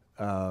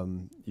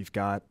 You've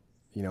got,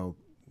 you know,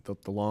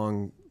 the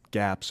long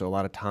gap, so a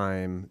lot of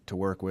time to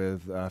work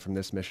with from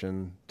this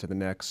mission to the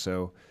next.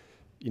 So,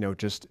 you know,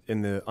 just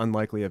in the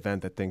unlikely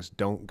event that things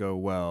don't go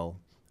well,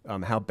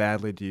 how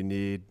badly do you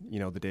need, you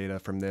know, the data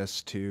from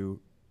this to,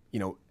 you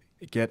know,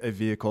 get a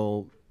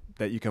vehicle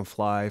that you can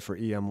fly for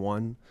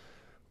EM1?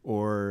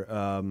 Or,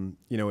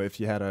 you know, if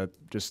you had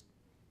just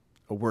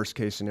a worst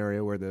case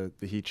scenario where the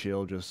heat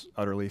shield just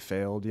utterly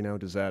failed, you know,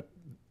 does that,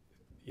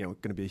 you know,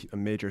 going to be a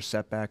major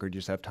setback, or do you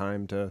just have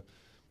time to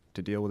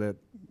deal with it,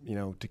 you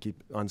know, to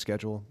keep on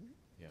schedule?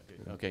 Yeah.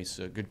 Okay,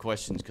 so good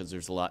questions, because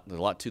there's a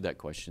lot to that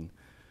question.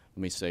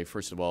 Let me say,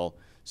 first of all,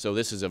 so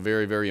this is a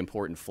very, very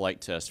important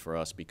flight test for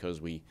us, because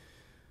we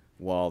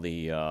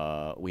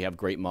have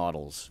great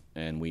models,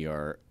 and we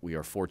are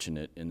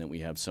fortunate in that we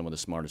have some of the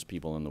smartest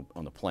people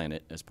on the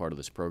planet as part of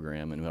this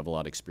program, and who have a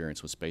lot of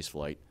experience with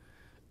spaceflight.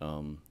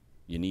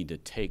 You need to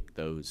take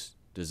those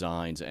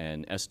designs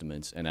and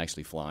estimates and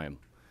actually fly them,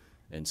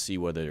 and see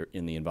whether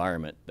in the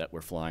environment that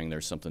we're flying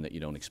there's something that you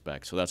don't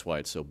expect. So that's why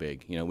it's so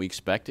big. You know, we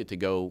expect it to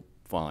go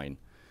fine,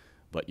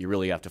 but you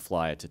really have to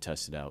fly it to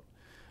test it out.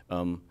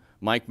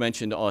 Mike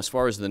mentioned, as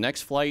far as the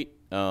next flight,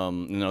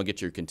 and then I'll get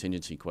to your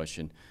contingency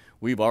question.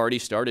 We've already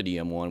started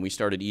EM1. We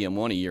started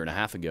EM1 a year and a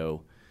half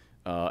ago,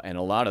 and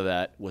a lot of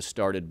that was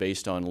started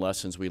based on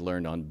lessons we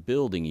learned on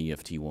building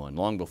EFT1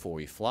 long before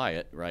we fly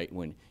it, right?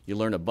 When you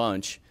learn a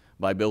bunch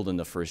by building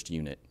the first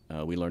unit.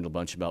 We learned a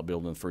bunch about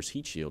building the first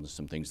heat shield and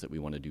some things that we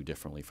want to do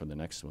differently for the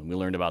next one. We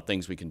learned about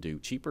things we can do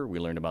cheaper. We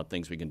learned about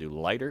things we can do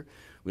lighter.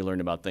 We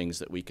learned about things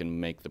that we can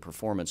make the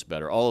performance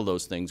better. All of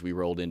those things we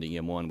rolled into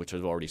EM1, which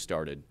has already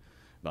started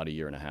about a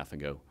year and a half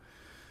ago.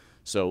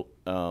 So,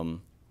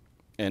 and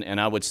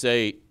I would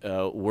say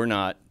we're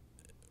not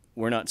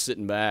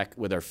sitting back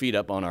with our feet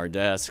up on our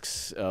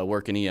desks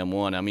working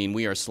EM1. I mean,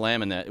 we are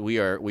slamming that. We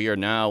are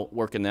now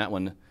working that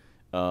one.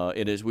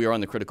 We are on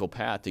the critical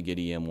path to get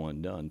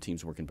EM1 done.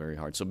 Team's working very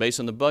hard. So based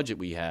on the budget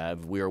we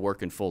have, we are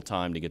working full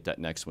time to get that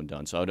next one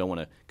done. So I don't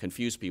want to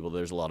confuse people.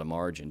 There's a lot of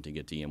margin to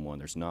get to EM1.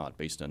 There's not,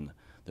 based on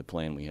the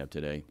plan we have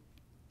today.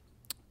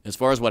 As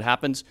far as what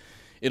happens,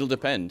 it'll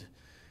depend.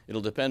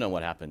 It'll depend on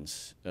what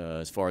happens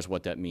as far as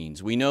what that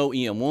means. We know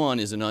EM1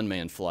 is an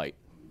unmanned flight.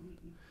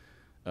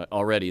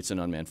 Already it's an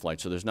unmanned flight,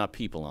 so there's not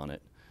people on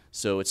it.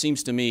 So it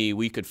seems to me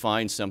we could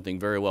find something,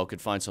 very well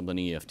could find something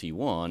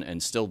EFT1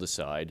 and still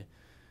decide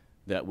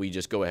that we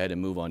just go ahead and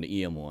move on to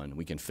EM1.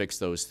 We can fix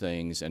those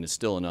things, and it's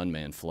still an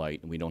unmanned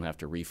flight, and we don't have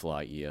to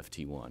refly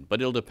EFT1. But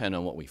it'll depend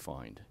on what we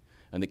find.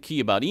 And the key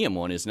about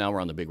EM1 is now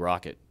we're on the big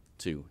rocket,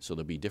 too, so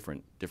there'll be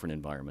different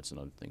environments and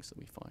other things that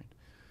we find.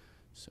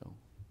 So,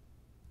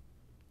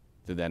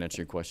 did that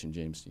answer your question,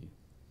 James?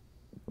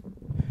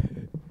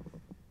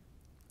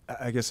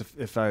 I guess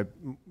if I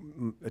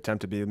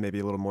attempt to be maybe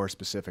a little more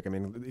specific, I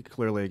mean,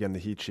 clearly, again, the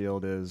heat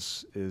shield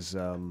is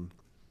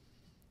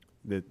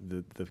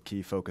the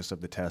key focus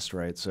of the test,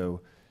 right?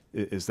 So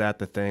is that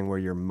the thing where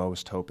you're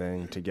most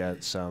hoping to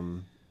get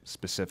some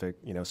specific,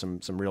 you know,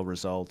 some real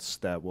results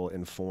that will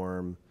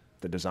inform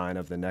the design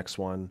of the next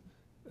one?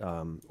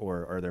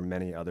 Or are there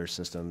many other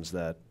systems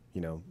that, you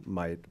know,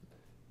 might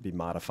be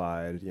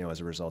modified, you know, as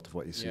a result of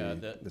what you see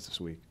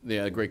this week?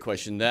 Yeah, great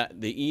question.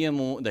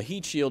 The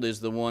heat shield is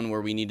the one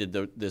where we needed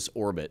this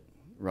orbit,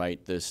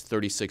 right? This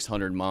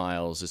 3,600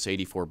 miles, this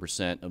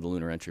 84% of the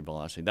lunar entry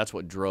velocity. That's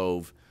what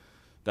drove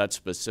that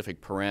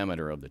specific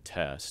parameter of the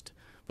test.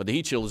 But the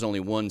heat shield is only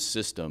one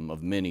system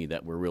of many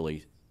that we're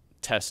really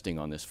testing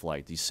on this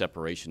flight, these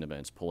separation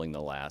events, pulling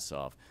the lasts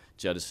off,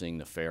 jettisoning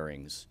the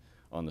fairings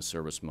on the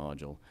service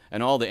module,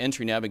 and all the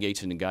entry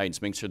navigation and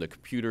guidance, make sure the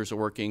computers are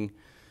working,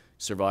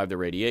 survive the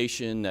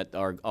radiation, that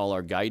all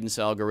our guidance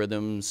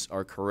algorithms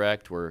are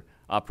correct, we're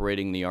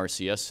operating the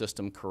RCS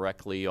system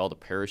correctly, all the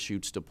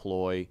parachutes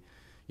deploy.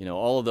 You know,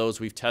 all of those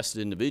we've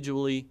tested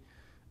individually,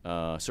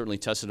 certainly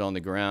tested on the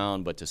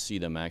ground, but to see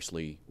them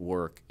actually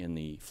work in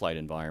the flight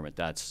environment,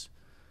 that's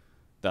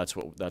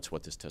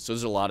what this test. So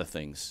there's a lot of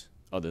things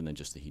other than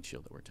just the heat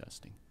shield that we're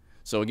testing.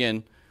 So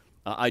again,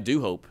 I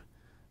do hope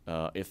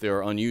if there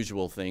are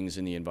unusual things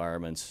in the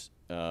environments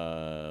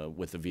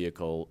with the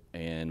vehicle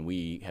and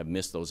we have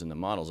missed those in the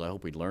models, I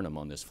hope we'd learn them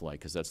on this flight,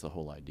 because that's the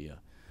whole idea.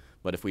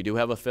 But if we do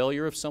have a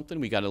failure of something,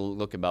 we got to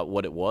look about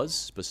what it was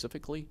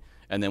specifically,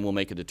 and then we'll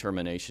make a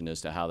determination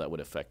as to how that would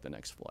affect the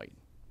next flight.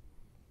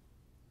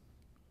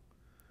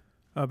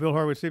 Bill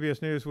Harwood,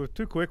 CBS News, with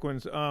two quick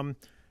ones.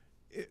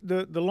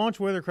 The launch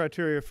weather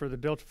criteria for the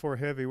Delta IV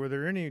Heavy, were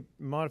there any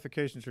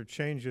modifications or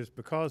changes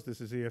because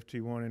this is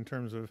EFT1 in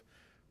terms of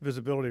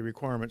visibility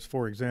requirements,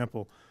 for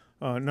example?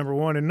 Number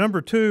one. And number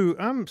two,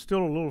 I'm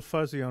still a little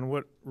fuzzy on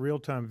what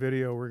real-time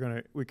video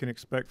we can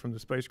expect from the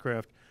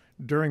spacecraft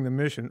during the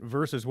mission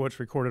versus what's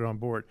recorded on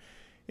board.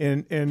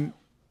 And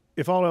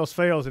if all else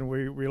fails and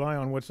we rely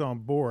on what's on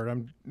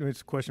board,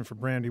 it's a question for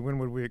Brandy. When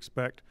would we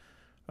expect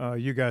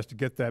you guys to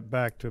get that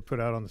back to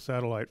put out on the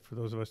satellite for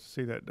those of us to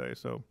see that day?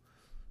 So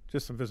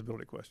just some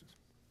visibility questions.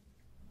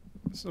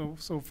 So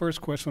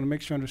first question, I want to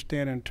make sure I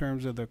understand in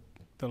terms of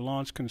the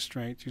launch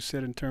constraints. You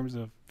said in terms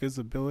of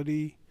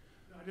visibility.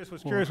 I just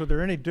was curious, were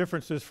there any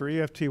differences for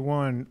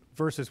EFT1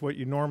 versus what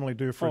you normally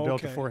do for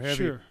Delta IV Heavy?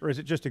 Sure. Or is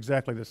it just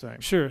exactly the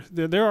same? Sure.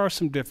 There are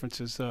some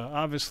differences.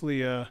 Obviously,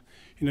 you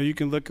know, you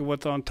can look at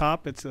what's on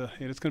top. It's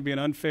going to be an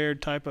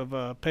unfaired type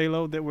of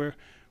payload that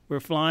we're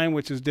flying,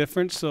 which is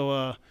different.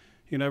 So,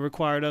 you know, it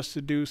required us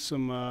to do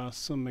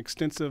some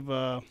extensive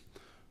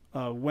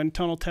wind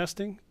tunnel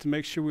testing to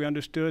make sure we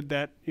understood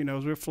that, you know,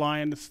 as we're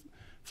flying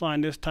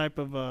this type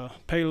of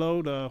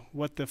payload,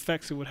 what the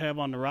effects it would have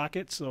on the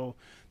rocket. So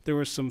there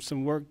was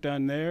some work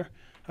done there.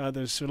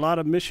 There's a lot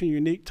of mission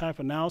unique type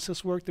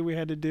analysis work that we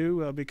had to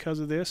do because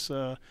of this.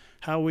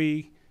 How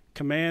we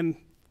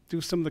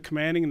do some of the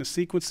commanding and the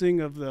sequencing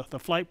of the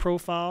flight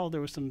profile. There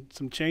was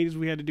some changes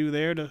we had to do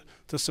there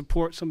to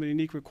support some of the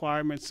unique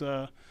requirements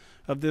of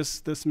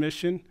this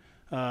mission.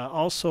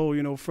 Also,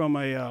 you know, from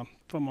a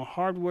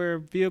hardware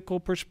vehicle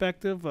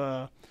perspective,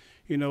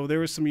 you know, there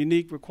were some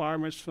unique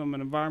requirements from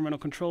an environmental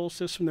control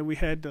system that we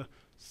had to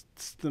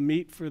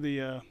meet for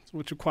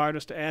which required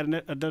us to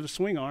add another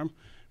swing arm.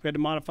 We had to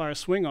modify our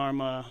swing arm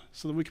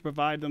so that we could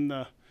provide them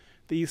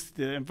the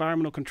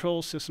environmental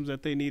control systems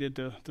that they needed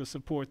to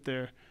support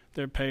their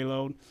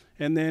payload.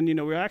 And then, you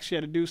know, we actually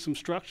had to do some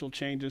structural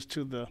changes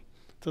to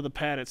the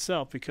pad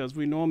itself, because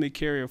we normally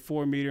carry a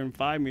 4 meter and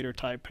 5 meter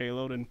type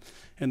payload,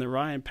 and the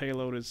Orion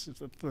payload is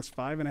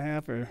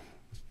 5.5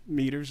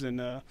 meters,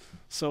 and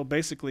so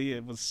basically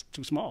it was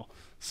too small.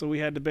 So we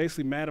had to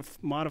basically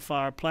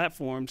modify our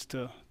platforms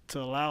to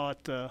allow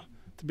it to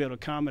be able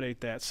to accommodate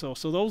that. So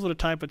those are the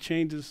type of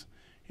changes,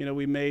 you know,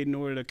 we made in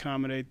order to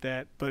accommodate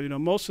that. But, you know,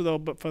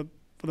 for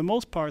the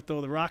most part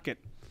though, the rocket,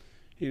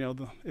 you know,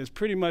 is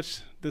pretty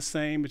much the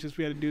same. It's just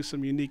we had to do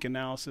some unique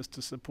analysis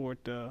to support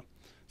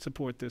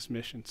this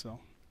mission. So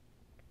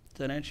does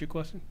that answer your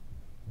question?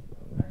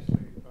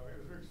 Actually, it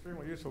was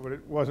extremely useful, but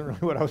it wasn't really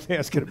what I was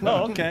asking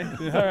about. Oh, okay.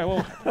 All right.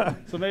 Well,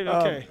 so maybe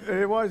okay.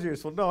 It was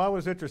useful. No, I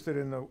was interested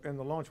in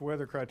the launch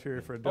weather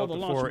criteria for a Delta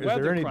IV. Is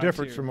there any criteria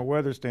difference from a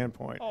weather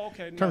standpoint? Oh,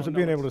 okay. In terms of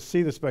being able to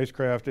see the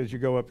spacecraft as you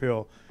go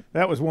uphill?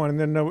 That was one, and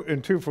then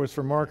and two was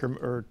for Mark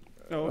or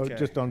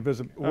just on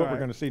what we're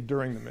going to see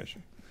during the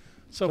mission.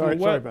 So sorry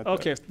about that.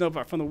 Okay, no,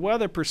 but from the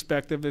weather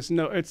perspective, it's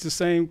the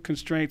same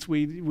constraints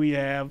we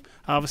have.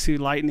 Obviously,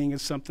 lightning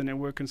is something that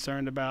we're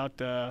concerned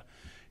about.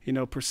 You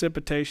know,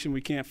 precipitation,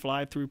 we can't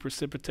fly through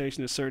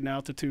precipitation at certain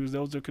altitudes.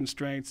 Those are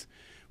constraints.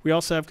 We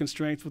also have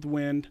constraints with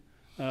wind.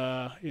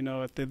 You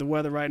know, if the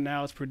weather right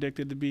now is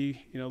predicted to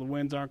be, you know, the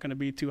winds aren't going to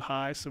be too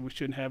high, so we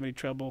shouldn't have any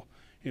trouble,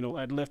 you know,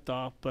 at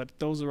liftoff. But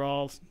those are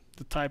all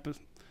the type of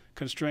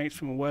constraints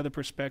from a weather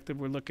perspective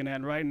we're looking at.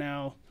 And right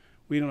now,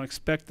 we don't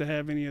expect to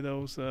have any of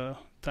those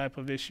type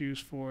of issues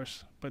for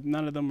us, but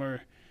none of them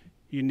are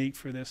unique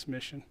for this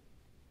mission.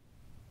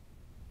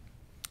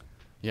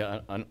 Yeah,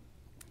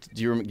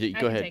 do you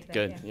go ahead?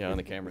 Good. Yeah. Yeah, on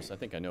the cameras. I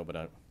think I know, but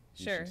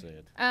you Sure. should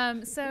say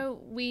it.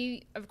 So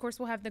we, of course,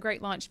 will have the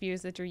great launch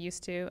views that you're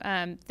used to.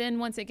 Then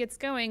once it gets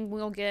going,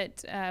 we'll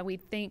get, we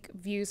think,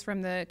 views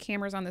from the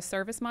cameras on the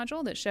service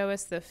module that show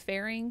us the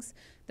fairings,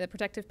 the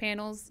protective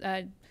panels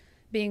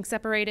being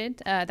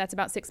separated. That's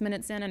about 6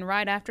 minutes in, and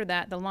right after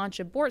that, the launch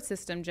abort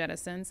system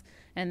jettisons,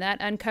 and that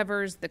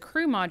uncovers the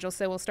crew module,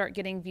 so we'll start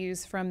getting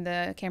views from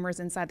the cameras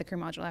inside the crew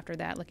module after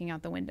that, looking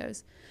out the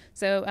windows.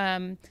 So,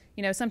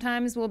 you know,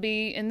 sometimes we'll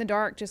be in the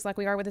dark, just like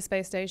we are with the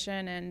space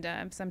station,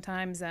 and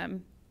sometimes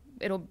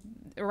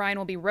Orion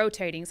will be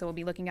rotating, so we'll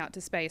be looking out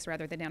to space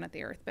rather than down at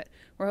the Earth. But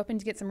we're hoping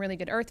to get some really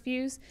good Earth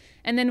views.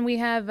 And then we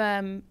have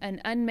an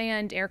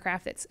unmanned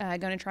aircraft that's going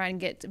to try and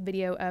get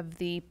video of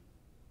the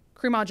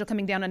crew module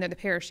coming down under the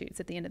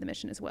parachutes at the end of the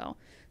mission as well.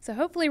 So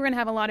hopefully we're going to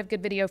have a lot of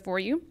good video for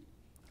you.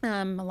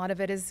 A lot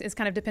of it is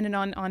kind of dependent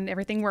on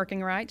everything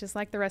working right, just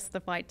like the rest of the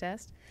flight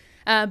test.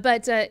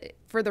 But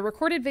for the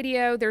recorded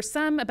video, there's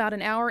some about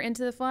an hour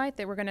into the flight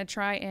that we're going to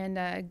try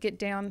and get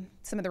down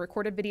some of the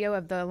recorded video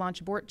of the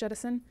launch abort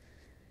jettison.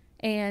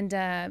 And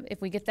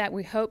if we get that,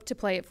 we hope to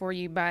play it for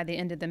you by the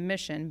end of the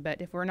mission.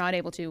 But if we're not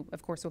able to,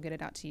 of course, we'll get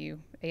it out to you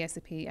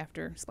ASAP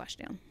after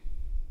splashdown.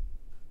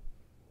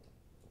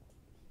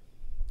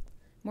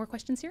 More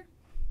questions here?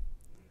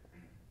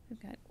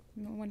 We've got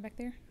one back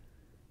there.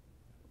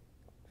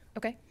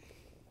 Okay.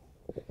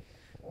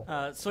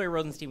 Sawyer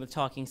Rosenstein with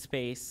Talking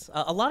Space.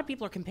 A lot of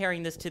people are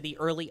comparing this to the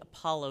early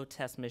Apollo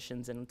test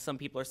missions, and some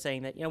people are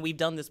saying that, you know, we've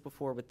done this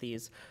before with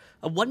these.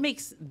 What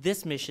makes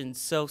this mission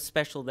so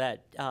special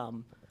that,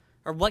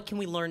 or what can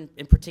we learn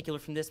in particular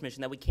from this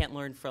mission that we can't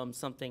learn from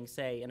something,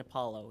 say, in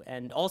Apollo?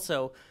 And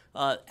also,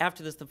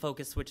 after this, the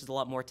focus switches a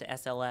lot more to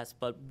SLS,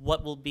 but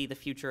what will be the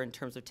future in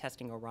terms of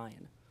testing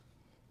Orion?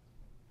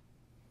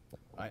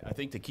 I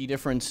think the key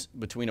difference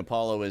between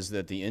Apollo is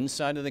that the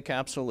inside of the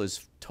capsule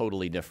is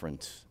totally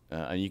different.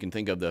 And you can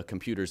think of the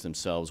computers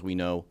themselves. We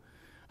know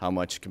how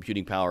much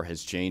computing power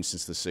has changed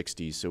since the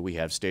 60s, so we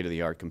have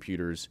state-of-the-art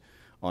computers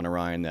on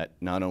Orion that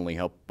not only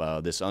help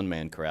this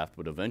unmanned craft,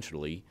 but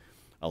eventually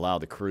allow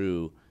the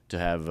crew to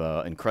have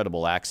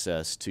incredible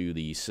access to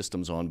the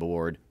systems on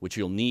board, which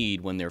you'll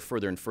need when they're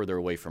further and further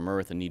away from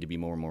Earth and need to be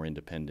more and more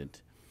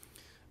independent.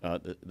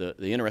 The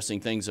interesting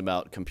things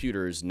about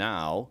computers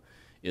now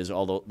is,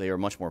 although they are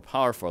much more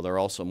powerful, they're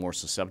also more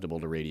susceptible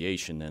to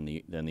radiation than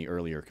the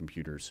earlier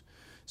computers.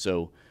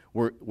 So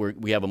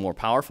we have a more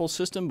powerful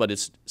system, but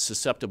it's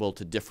susceptible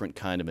to different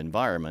kind of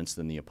environments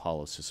than the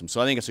Apollo system.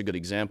 So I think it's a good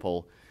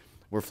example.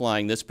 We're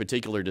flying this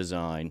particular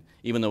design,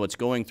 even though it's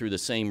going through the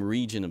same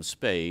region of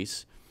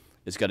space,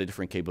 it's got a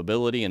different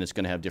capability and it's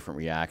going to have different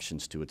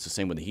reactions to it. It's the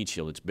same with the heat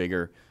shield. It's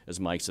bigger. As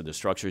Mike said, the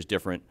structure is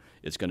different.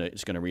 It's going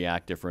to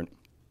react different.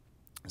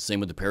 Same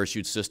with the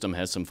parachute system,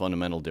 has some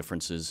fundamental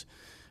differences.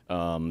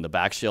 The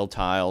back shell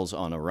tiles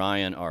on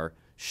Orion are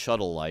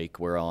shuttle-like,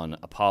 where on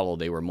Apollo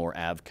they were more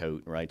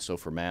avcoat, right? So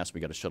for mass, we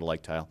got a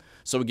shuttle-like tile.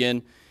 So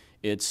again,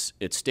 it's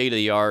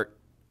state-of-the-art,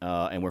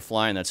 and we're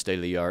flying that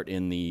state-of-the-art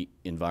in the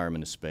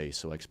environment of space.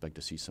 So I expect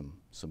to see some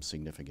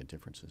significant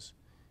differences.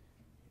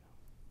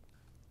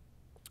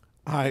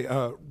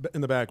 Hi,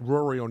 in the back,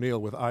 Rory O'Neill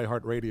with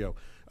iHeartRadio.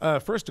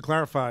 First, to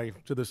clarify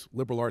to this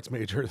liberal arts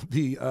major,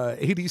 the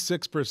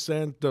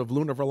 86% of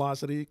lunar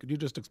velocity, could you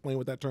just explain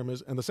what that term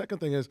is? And the second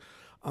thing is,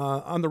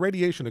 on the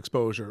radiation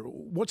exposure,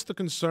 what's the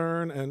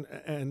concern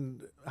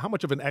and how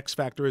much of an X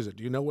factor is it?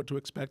 Do you know what to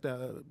expect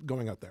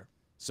going out there?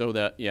 So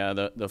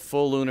the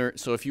full lunar,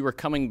 so if you were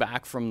coming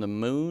back from the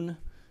moon,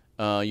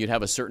 you'd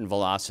have a certain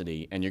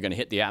velocity, and you're going to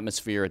hit the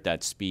atmosphere at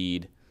that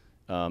speed.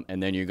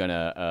 And then you're going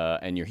to,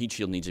 and your heat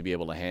shield needs to be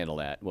able to handle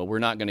that. Well, we're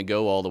not going to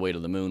go all the way to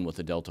the moon with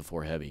the Delta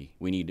IV Heavy.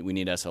 We need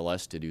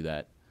SLS to do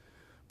that.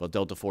 But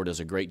Delta IV does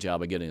a great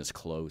job of getting us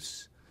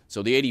close.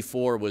 So the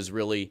 84 was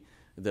really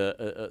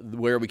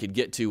where we could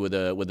get to with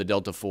the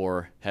Delta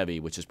IV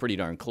Heavy, which is pretty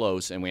darn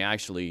close. And we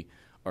actually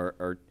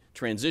are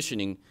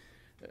transitioning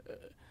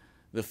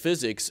the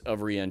physics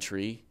of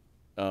reentry.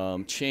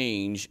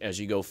 Change as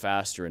you go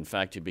faster. In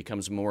fact, it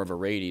becomes more of a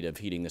radiative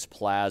heating. This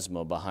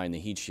plasma behind the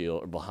heat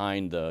shield, or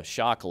behind the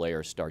shock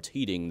layer, starts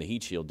heating the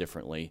heat shield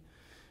differently,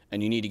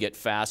 and you need to get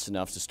fast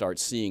enough to start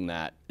seeing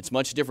that. It's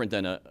much different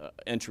than an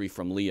entry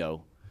from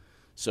LEO.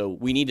 So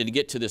we needed to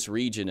get to this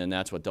region, and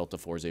that's what Delta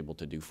IV is able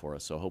to do for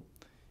us. So I hope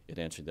it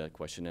answered that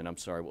question. And I'm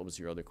sorry, what was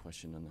your other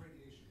question on that?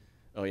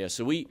 Oh yeah,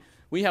 so we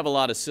have a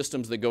lot of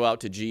systems that go out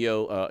to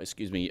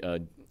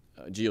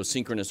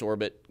geosynchronous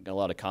orbit, a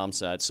lot of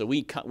ComSats. So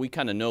we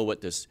kind of know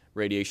what this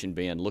radiation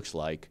band looks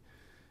like.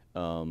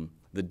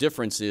 The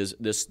difference is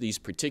these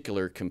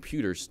particular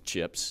computer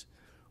chips,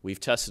 we've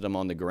tested them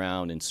on the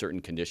ground in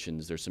certain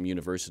conditions. There's some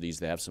universities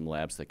that have some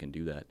labs that can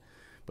do that,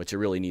 but you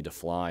really need to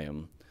fly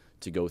them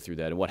to go through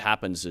that. And what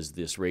happens is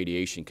this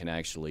radiation can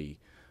actually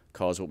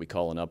cause what we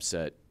call an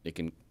upset. It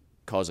can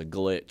cause a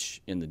glitch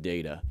in the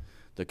data.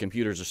 The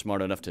computers are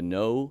smart enough to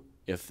know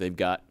if they've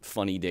got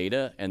funny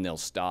data, and they'll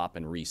stop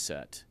and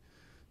reset.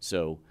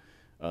 So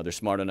they're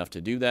smart enough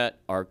to do that.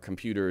 Our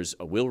computers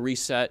will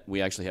reset.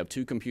 We actually have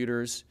 2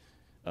 computers.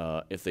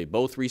 If they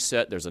both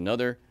reset, there's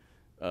another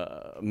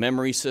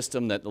memory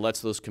system that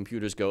lets those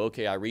computers go,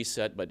 okay, I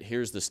reset, but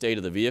here's the state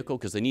of the vehicle,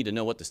 because they need to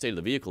know what the state of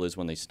the vehicle is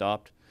when they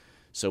stopped.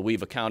 So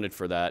we've accounted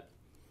for that.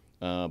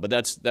 But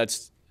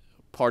that's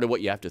part of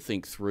what you have to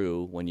think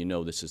through when you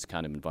know this is the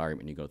kind of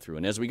environment you go through.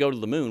 And as we go to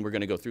the moon, we're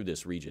going to go through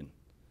this region.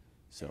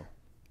 So.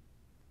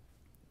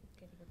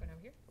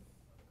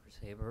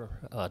 Saber,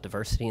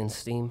 diversity in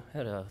STEAM. I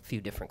had a few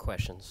different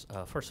questions.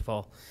 First of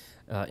all,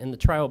 in the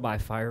trial by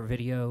fire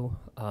video,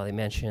 they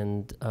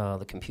mentioned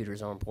the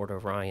computers on board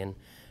Orion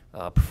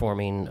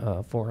performing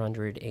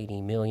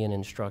 480 million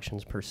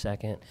instructions per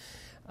second.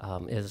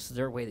 Is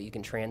there a way that you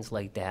can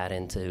translate that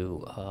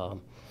into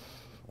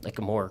like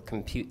a more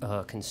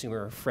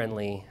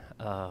consumer-friendly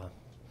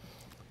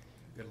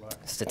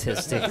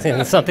statistic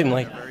and something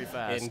like very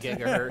fast. in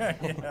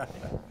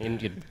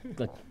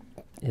gigahertz?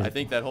 I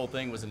think that whole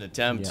thing was an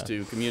attempt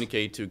to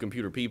communicate to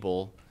computer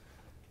people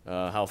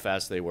how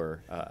fast they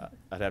were.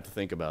 I'd have to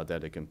think about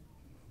that.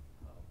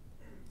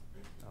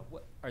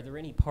 Are there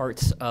any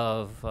parts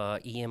of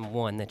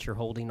EM1 that you're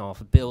holding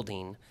off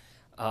building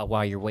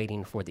while you're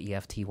waiting for the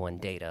EFT1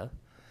 data?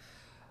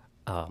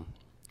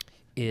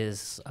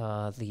 Is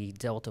the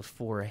Delta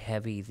IV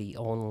Heavy the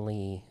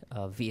only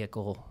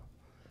vehicle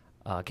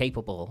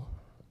capable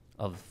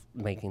of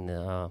making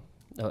the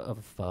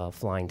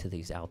flying to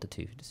these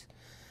altitudes,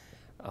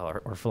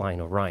 or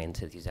flying Orion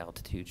to these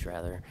altitudes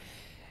rather?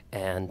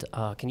 And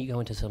can you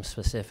go into some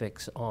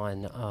specifics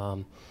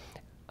on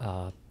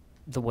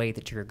the way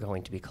that you're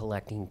going to be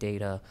collecting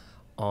data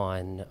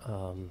on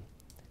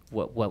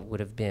what would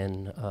have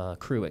been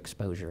crew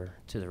exposure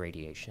to the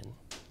radiation?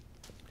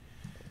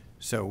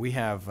 So we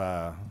have,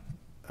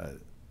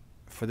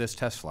 for this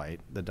test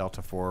flight, the Delta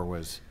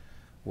IV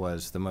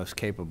was the most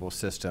capable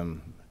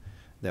system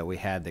that we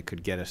had that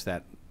could get us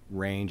that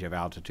range of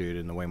altitude,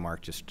 and the way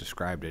Mark just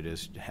described it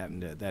is having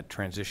that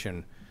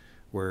transition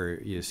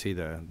where you see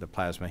the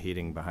plasma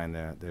heating behind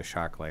the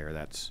shock layer.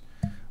 That's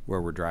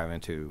where we're driving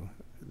to.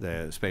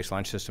 The Space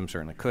Launch System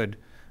certainly could,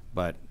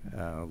 but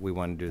we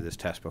wanted to do this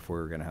test before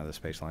we were going to have the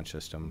Space Launch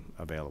System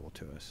available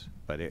to us.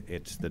 But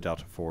it's the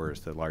Delta IV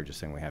is the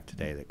largest thing we have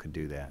today that could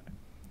do that.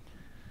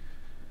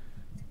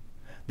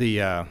 We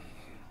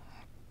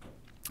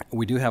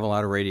do have a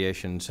lot of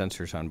radiation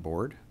sensors on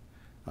board.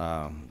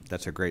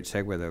 That's a great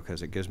segue, though,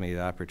 because it gives me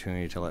the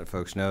opportunity to let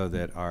folks know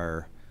that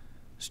our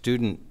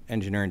student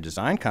engineering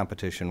design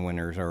competition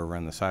winners are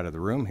around the side of the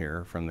room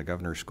here from the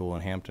Governor's School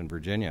in Hampton,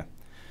 Virginia.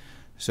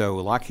 So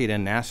Lockheed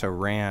and NASA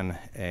ran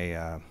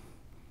a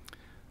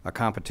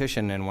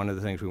competition, and one of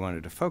the things we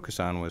wanted to focus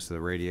on was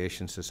the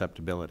radiation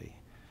susceptibility.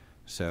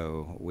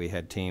 So we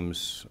had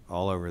teams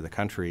all over the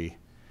country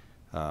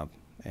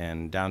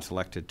and down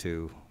selected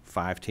to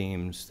 5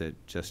 teams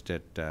that just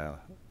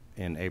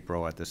in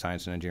April at the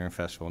Science and Engineering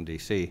Festival in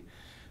DC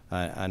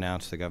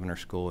announced the Governor's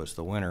School as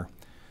the winner.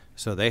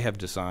 So they have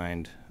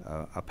designed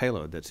a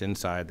payload that's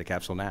inside the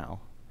capsule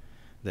now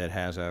that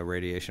has a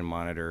radiation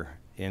monitor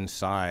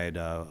inside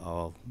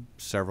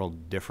several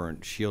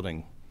different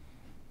shielding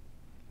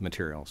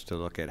materials to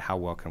look at how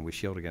well can we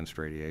shield against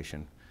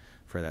radiation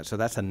for that. So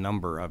that's a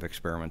number of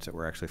experiments that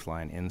we're actually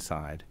flying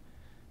inside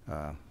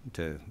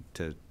to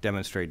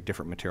demonstrate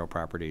different material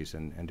properties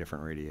and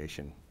different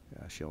radiation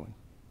shielding.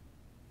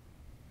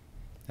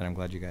 And I'm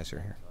glad you guys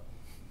are here.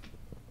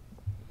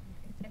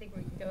 I think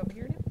we can go over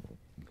here now.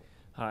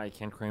 Hi,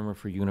 Ken Kramer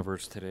for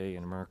Universe Today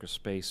and America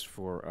Space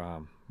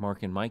for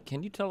Mark and Mike.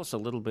 Can you tell us a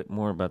little bit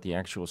more about the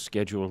actual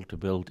schedule to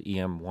build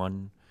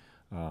EM1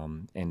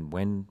 and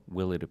when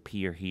will it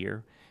appear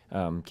here?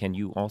 Can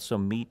you also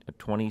meet a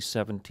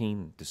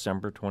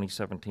December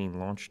 2017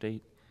 launch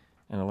date?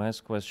 And the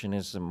last question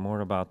is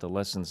more about the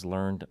lessons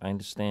learned. I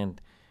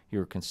understand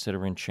you're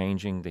considering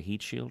changing the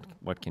heat shield.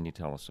 What can you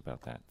tell us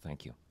about that?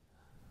 Thank you.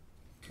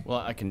 Well,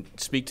 I can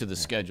speak to the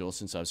schedule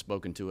since I've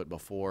spoken to it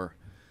before.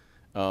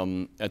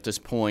 At this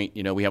point,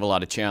 we have a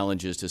lot of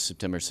challenges to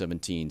September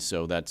 17,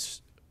 so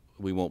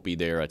we won't be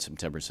there at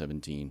September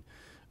 17.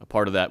 A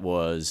part of that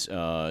was,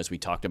 as we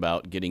talked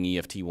about, getting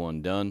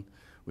EFT1 done.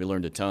 We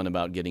learned a ton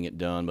about getting it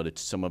done, but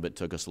some of it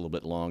took us a little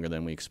bit longer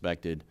than we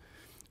expected.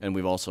 And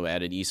we've also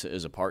added ESA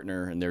as a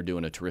partner, and they're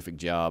doing a terrific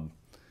job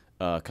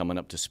coming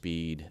up to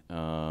speed,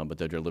 but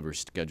their delivery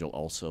schedule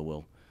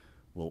also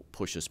will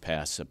push us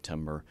past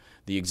September.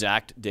 The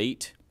exact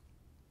date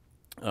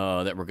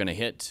that we're going to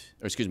hit,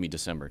 or excuse me,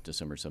 December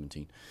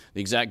 17.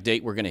 The exact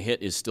date we're going to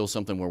hit is still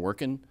something we're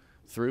working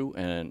through,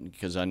 and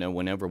because I know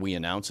whenever we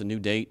announce a new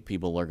date,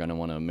 people are going to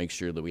want to make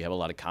sure that we have a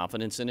lot of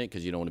confidence in it,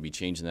 because you don't want to be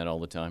changing that all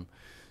the time.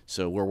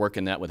 So we're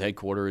working that with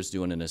headquarters,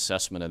 doing an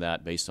assessment of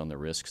that based on the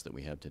risks that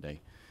we have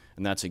today.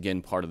 And that's,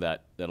 again, part of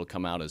that. That'll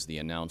come out as the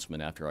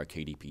announcement after our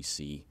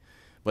KDPC.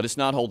 But it's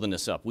not holding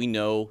us up. We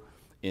know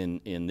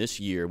in this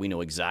year, we know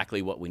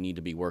exactly what we need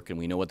to be working.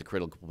 We know what the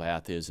critical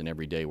path is, and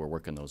every day we're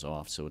working those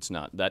off. So it's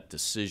not, that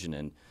decision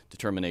and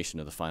determination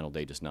of the final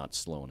date is not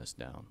slowing us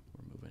down.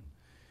 We're moving.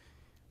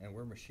 And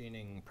we're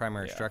machining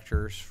primary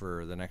structures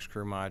for the next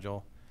crew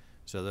module.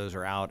 So those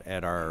are out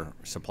at our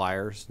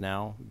suppliers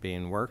now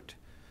being worked,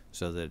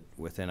 so that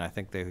within, I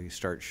think they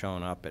start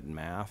showing up at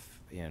MAF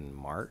in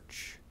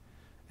March,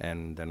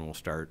 and then we'll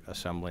start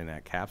assembling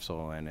that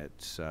capsule, and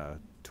it's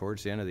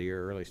towards the end of the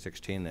year, early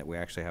 16, that we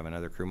actually have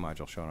another crew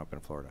module showing up in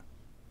Florida.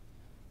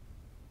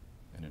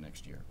 In the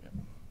next year, yeah.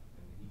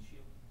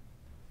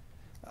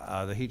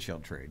 The heat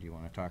shield trade. Do you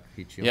want to talk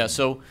heat shield? Yeah,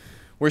 so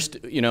we're,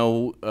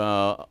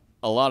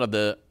 a lot of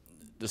the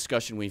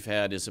discussion we've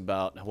had is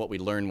about what we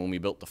learned when we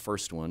built the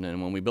first one.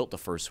 And when we built the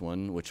first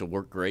one, which will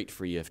work great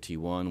for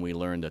EFT1, we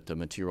learned that the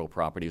material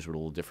properties were a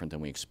little different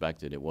than we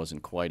expected. It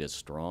wasn't quite as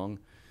strong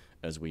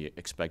as we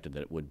expected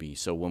that it would be.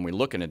 So when we're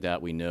looking at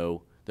that, we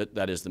know that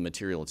that is the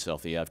material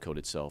itself, the AVCode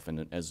itself.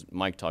 And as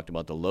Mike talked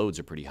about, the loads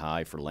are pretty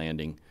high for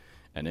landing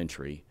and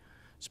entry,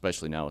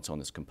 especially now it's on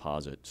this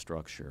composite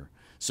structure.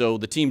 So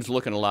the team's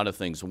looking at a lot of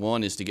things.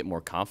 One is to get more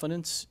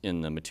confidence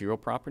in the material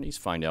properties,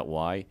 find out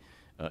why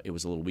it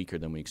was a little weaker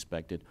than we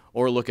expected,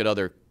 or look at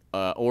other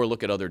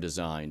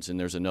designs. And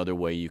there's another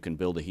way you can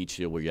build a heat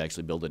shield where you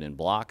actually build it in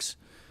blocks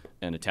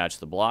and attach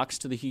the blocks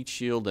to the heat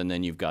shield, and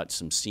then you've got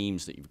some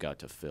seams that you've got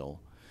to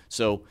fill.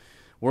 So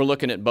we're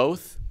looking at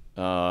both,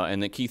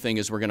 and the key thing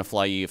is we're going to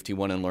fly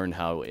EFT1 and learn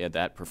how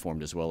that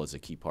performed as well as a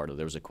key part of it.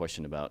 There was a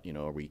question about,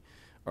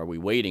 are we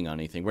waiting on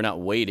anything? We're not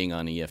waiting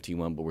on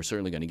EFT1, but we're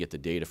certainly going to get the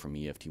data from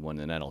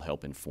EFT1, and that'll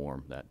help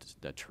inform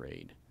that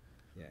trade.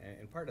 Yeah,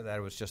 and part of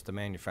that was just the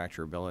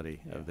manufacturability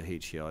of the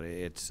heat shield.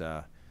 It's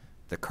the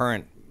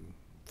current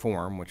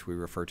form, which we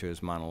refer to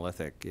as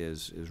monolithic,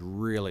 is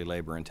really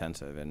labor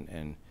intensive,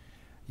 and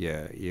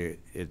you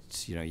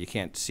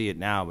can't see it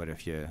now, but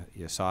if you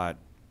saw it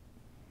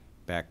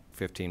back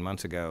 15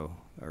 months ago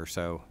or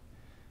so,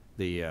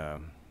 or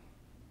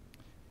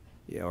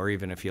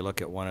even if you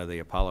look at one of the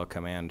Apollo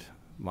command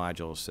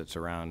modules that's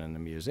around in the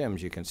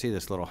museums, you can see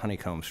this little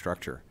honeycomb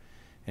structure.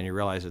 And you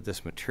realize that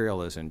this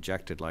material is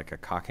injected like a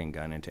caulking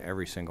gun into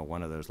every single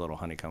one of those little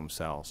honeycomb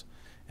cells.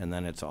 And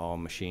then it's all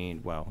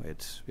machined, well,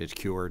 it's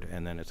cured,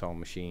 and then it's all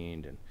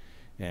machined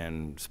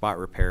and spot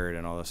repaired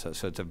and all this stuff.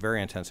 So it's a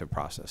very intensive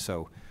process.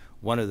 So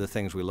one of the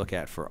things we look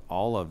at for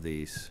all of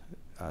these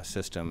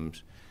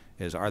systems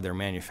is, are there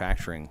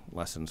manufacturing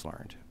lessons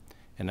learned?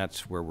 And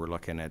that's where we're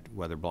looking at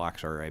whether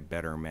blocks are a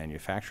better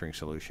manufacturing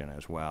solution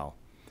as well.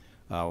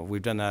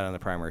 We've done that on the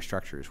primary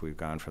structures. We've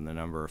gone from the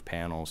number of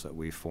panels that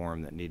we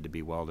form that need to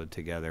be welded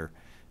together,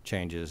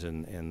 changes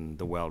in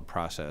the weld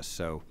process.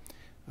 So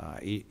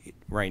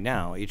right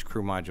now, each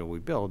crew module we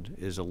build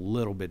is a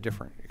little bit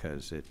different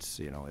because it's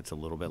a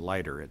little bit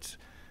lighter. It's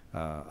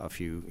a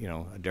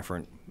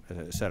different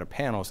set of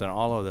panels, and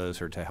all of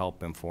those are to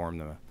help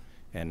inform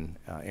and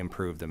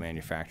improve the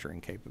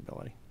manufacturing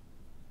capability.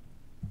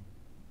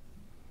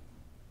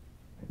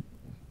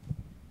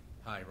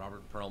 Hi,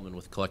 Robert Perlman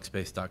with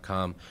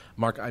CollectSpace.com.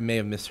 Mark, I may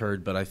have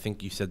misheard, but I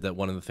think you said that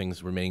one of the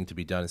things remaining to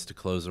be done is to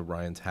close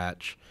Orion's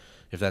hatch.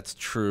 If that's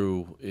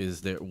true,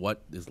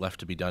 what is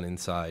left to be done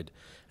inside?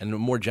 And a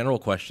more general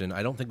question,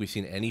 I don't think we've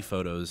seen any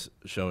photos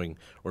showing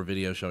or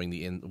video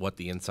showing what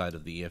the inside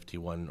of the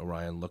EFT-1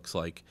 Orion looks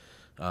like.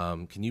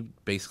 Can you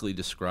basically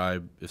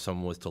describe, if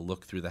someone was to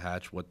look through the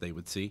hatch, what they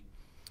would see?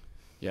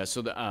 Yeah,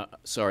 so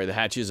the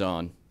hatch is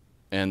on.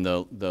 And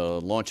the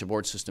launch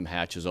abort system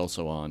hatch is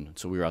also on.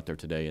 So we were out there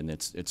today, and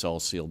it's all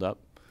sealed up.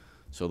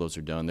 So those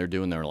are done. They're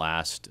doing their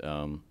last,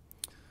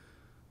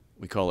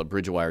 we call it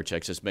bridge wire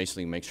checks. Just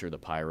basically make sure the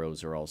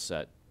pyros are all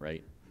set,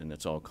 right? And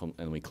that's all.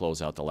 And we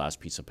close out the last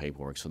piece of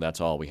paperwork. So that's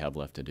all we have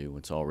left to do.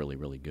 It's all really,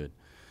 really good.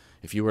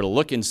 If you were to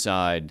look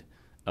inside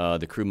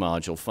the crew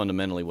module,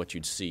 fundamentally what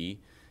you'd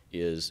see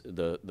is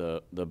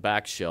the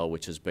back shell,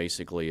 which is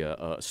basically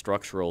a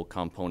structural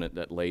component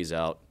that lays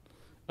out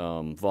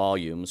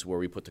volumes where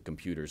we put the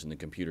computers, and the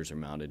computers are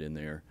mounted in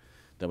there.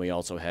 Then we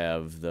also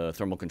have the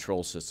thermal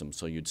control system,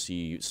 so you'd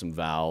see some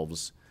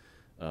valves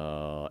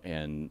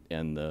and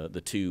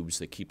the tubes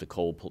that keep the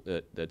cold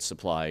that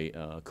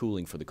supply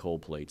cooling for the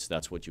cold plates.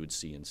 That's what you would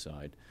see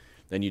inside.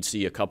 Then you'd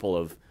see a couple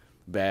of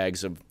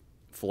bags of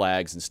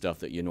flags and stuff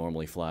that you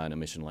normally fly on a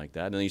mission like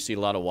that. And then you see a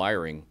lot of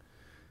wiring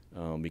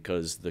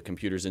because the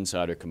computers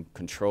inside are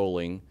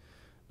controlling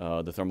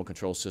the thermal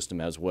control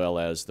system, as well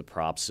as the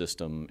prop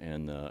system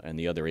and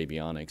the other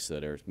avionics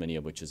that are, many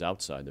of which is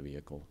outside the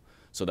vehicle.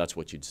 So that's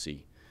what you'd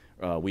see.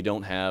 We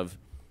don't have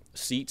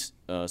seats,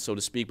 so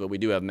to speak, but we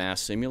do have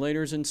mass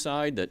simulators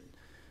inside that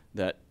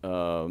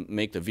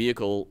make the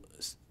vehicle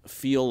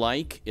feel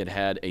like it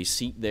had a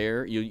seat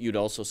there. You'd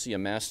also see a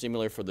mass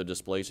simulator for the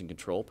displays and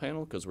control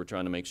panel, because we're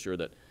trying to make sure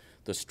that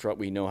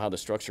we know how the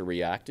structure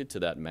reacted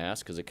to that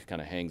mass, because it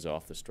kind of hangs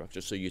off the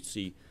structure. So you'd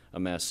see a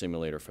mass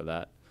simulator for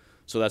that.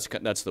 So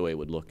that's the way it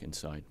would look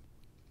inside.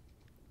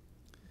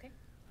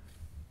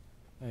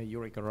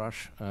 Eureka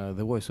Rush,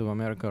 the Voice of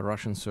America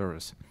Russian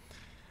service.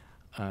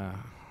 I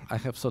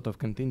have sort of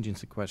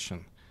contingency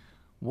question.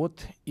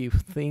 What if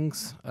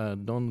things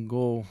don't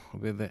go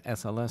with the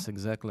SLS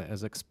exactly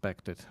as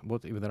expected?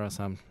 What if there are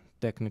some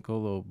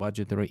technical or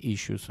budgetary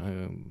issues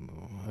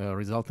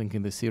resulting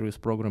in the serious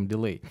program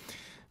delay?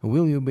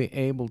 Will you be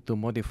able to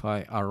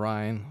modify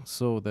Orion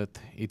so that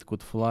it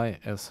could fly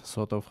as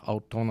sort of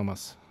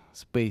autonomous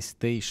space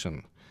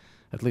station,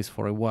 at least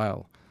for a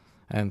while,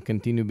 and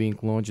continue being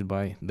launched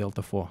by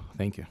Delta IV?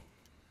 Thank you.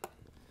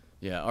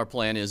 Yeah, our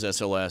plan is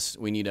SLS.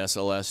 We need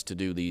SLS to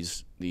do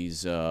these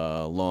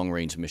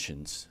long-range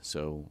missions,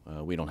 so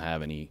we don't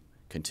have any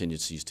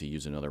contingencies to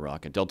use another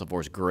rocket. Delta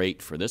IV is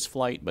great for this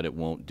flight, but it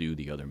won't do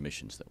the other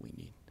missions that we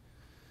need.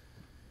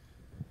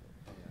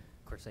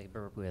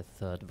 Saber with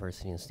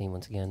Diversity and Steam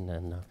once again,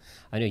 and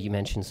I know you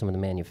mentioned some of the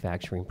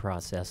manufacturing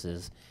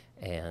processes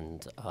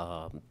and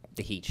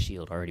the heat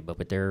shield already, but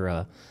would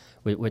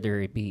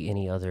there be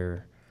any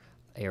other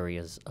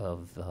areas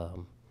of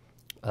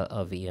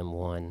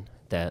EM1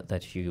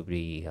 that you would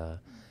be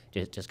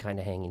just kind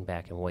of hanging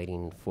back and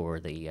waiting for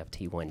the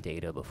FT1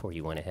 data before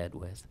you went ahead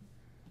with?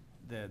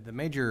 The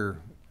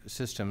major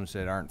systems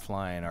that aren't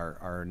flying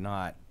are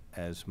not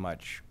as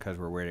much because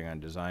we're waiting on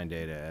design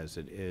data as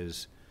it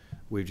is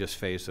we've just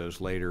phased those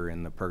later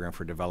in the program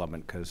for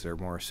development because they're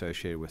more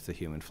associated with the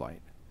human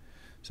flight.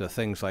 So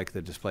things like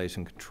the displays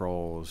and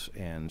controls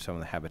and some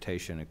of the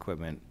habitation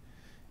equipment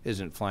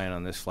isn't flying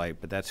on this flight,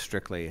 but that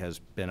strictly has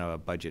been a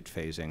budget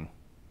phasing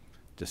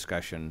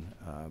discussion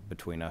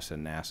between us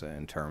and NASA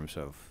in terms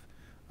of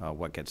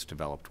what gets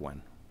developed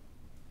when.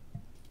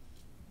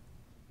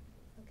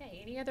 Okay,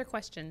 any other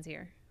questions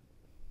here?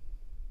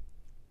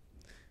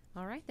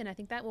 All right, then I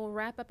think that will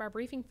wrap up our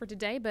briefing for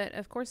today. But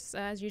of course,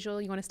 as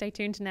usual, you want to stay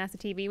tuned to NASA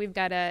TV. We've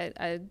got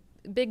a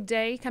big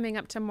day coming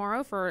up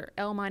tomorrow for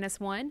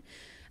L-1,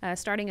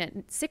 starting at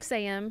 6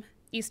 a.m.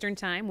 Eastern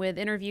Time with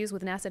interviews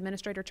with NASA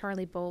Administrator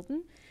Charlie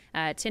Bolden.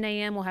 10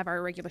 a.m. we'll have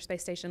our regular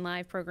Space Station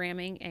Live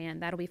programming,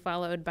 and that'll be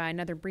followed by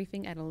another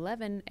briefing at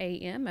 11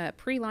 a.m., a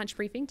pre-launch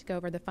briefing to go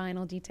over the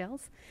final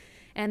details.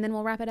 And then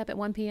we'll wrap it up at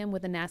 1 p.m.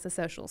 with the NASA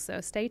social.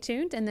 So stay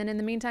tuned. And then in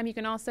the meantime, you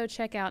can also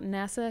check out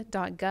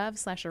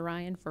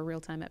nasa.gov/Orion for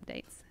real-time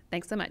updates.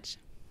 Thanks so much.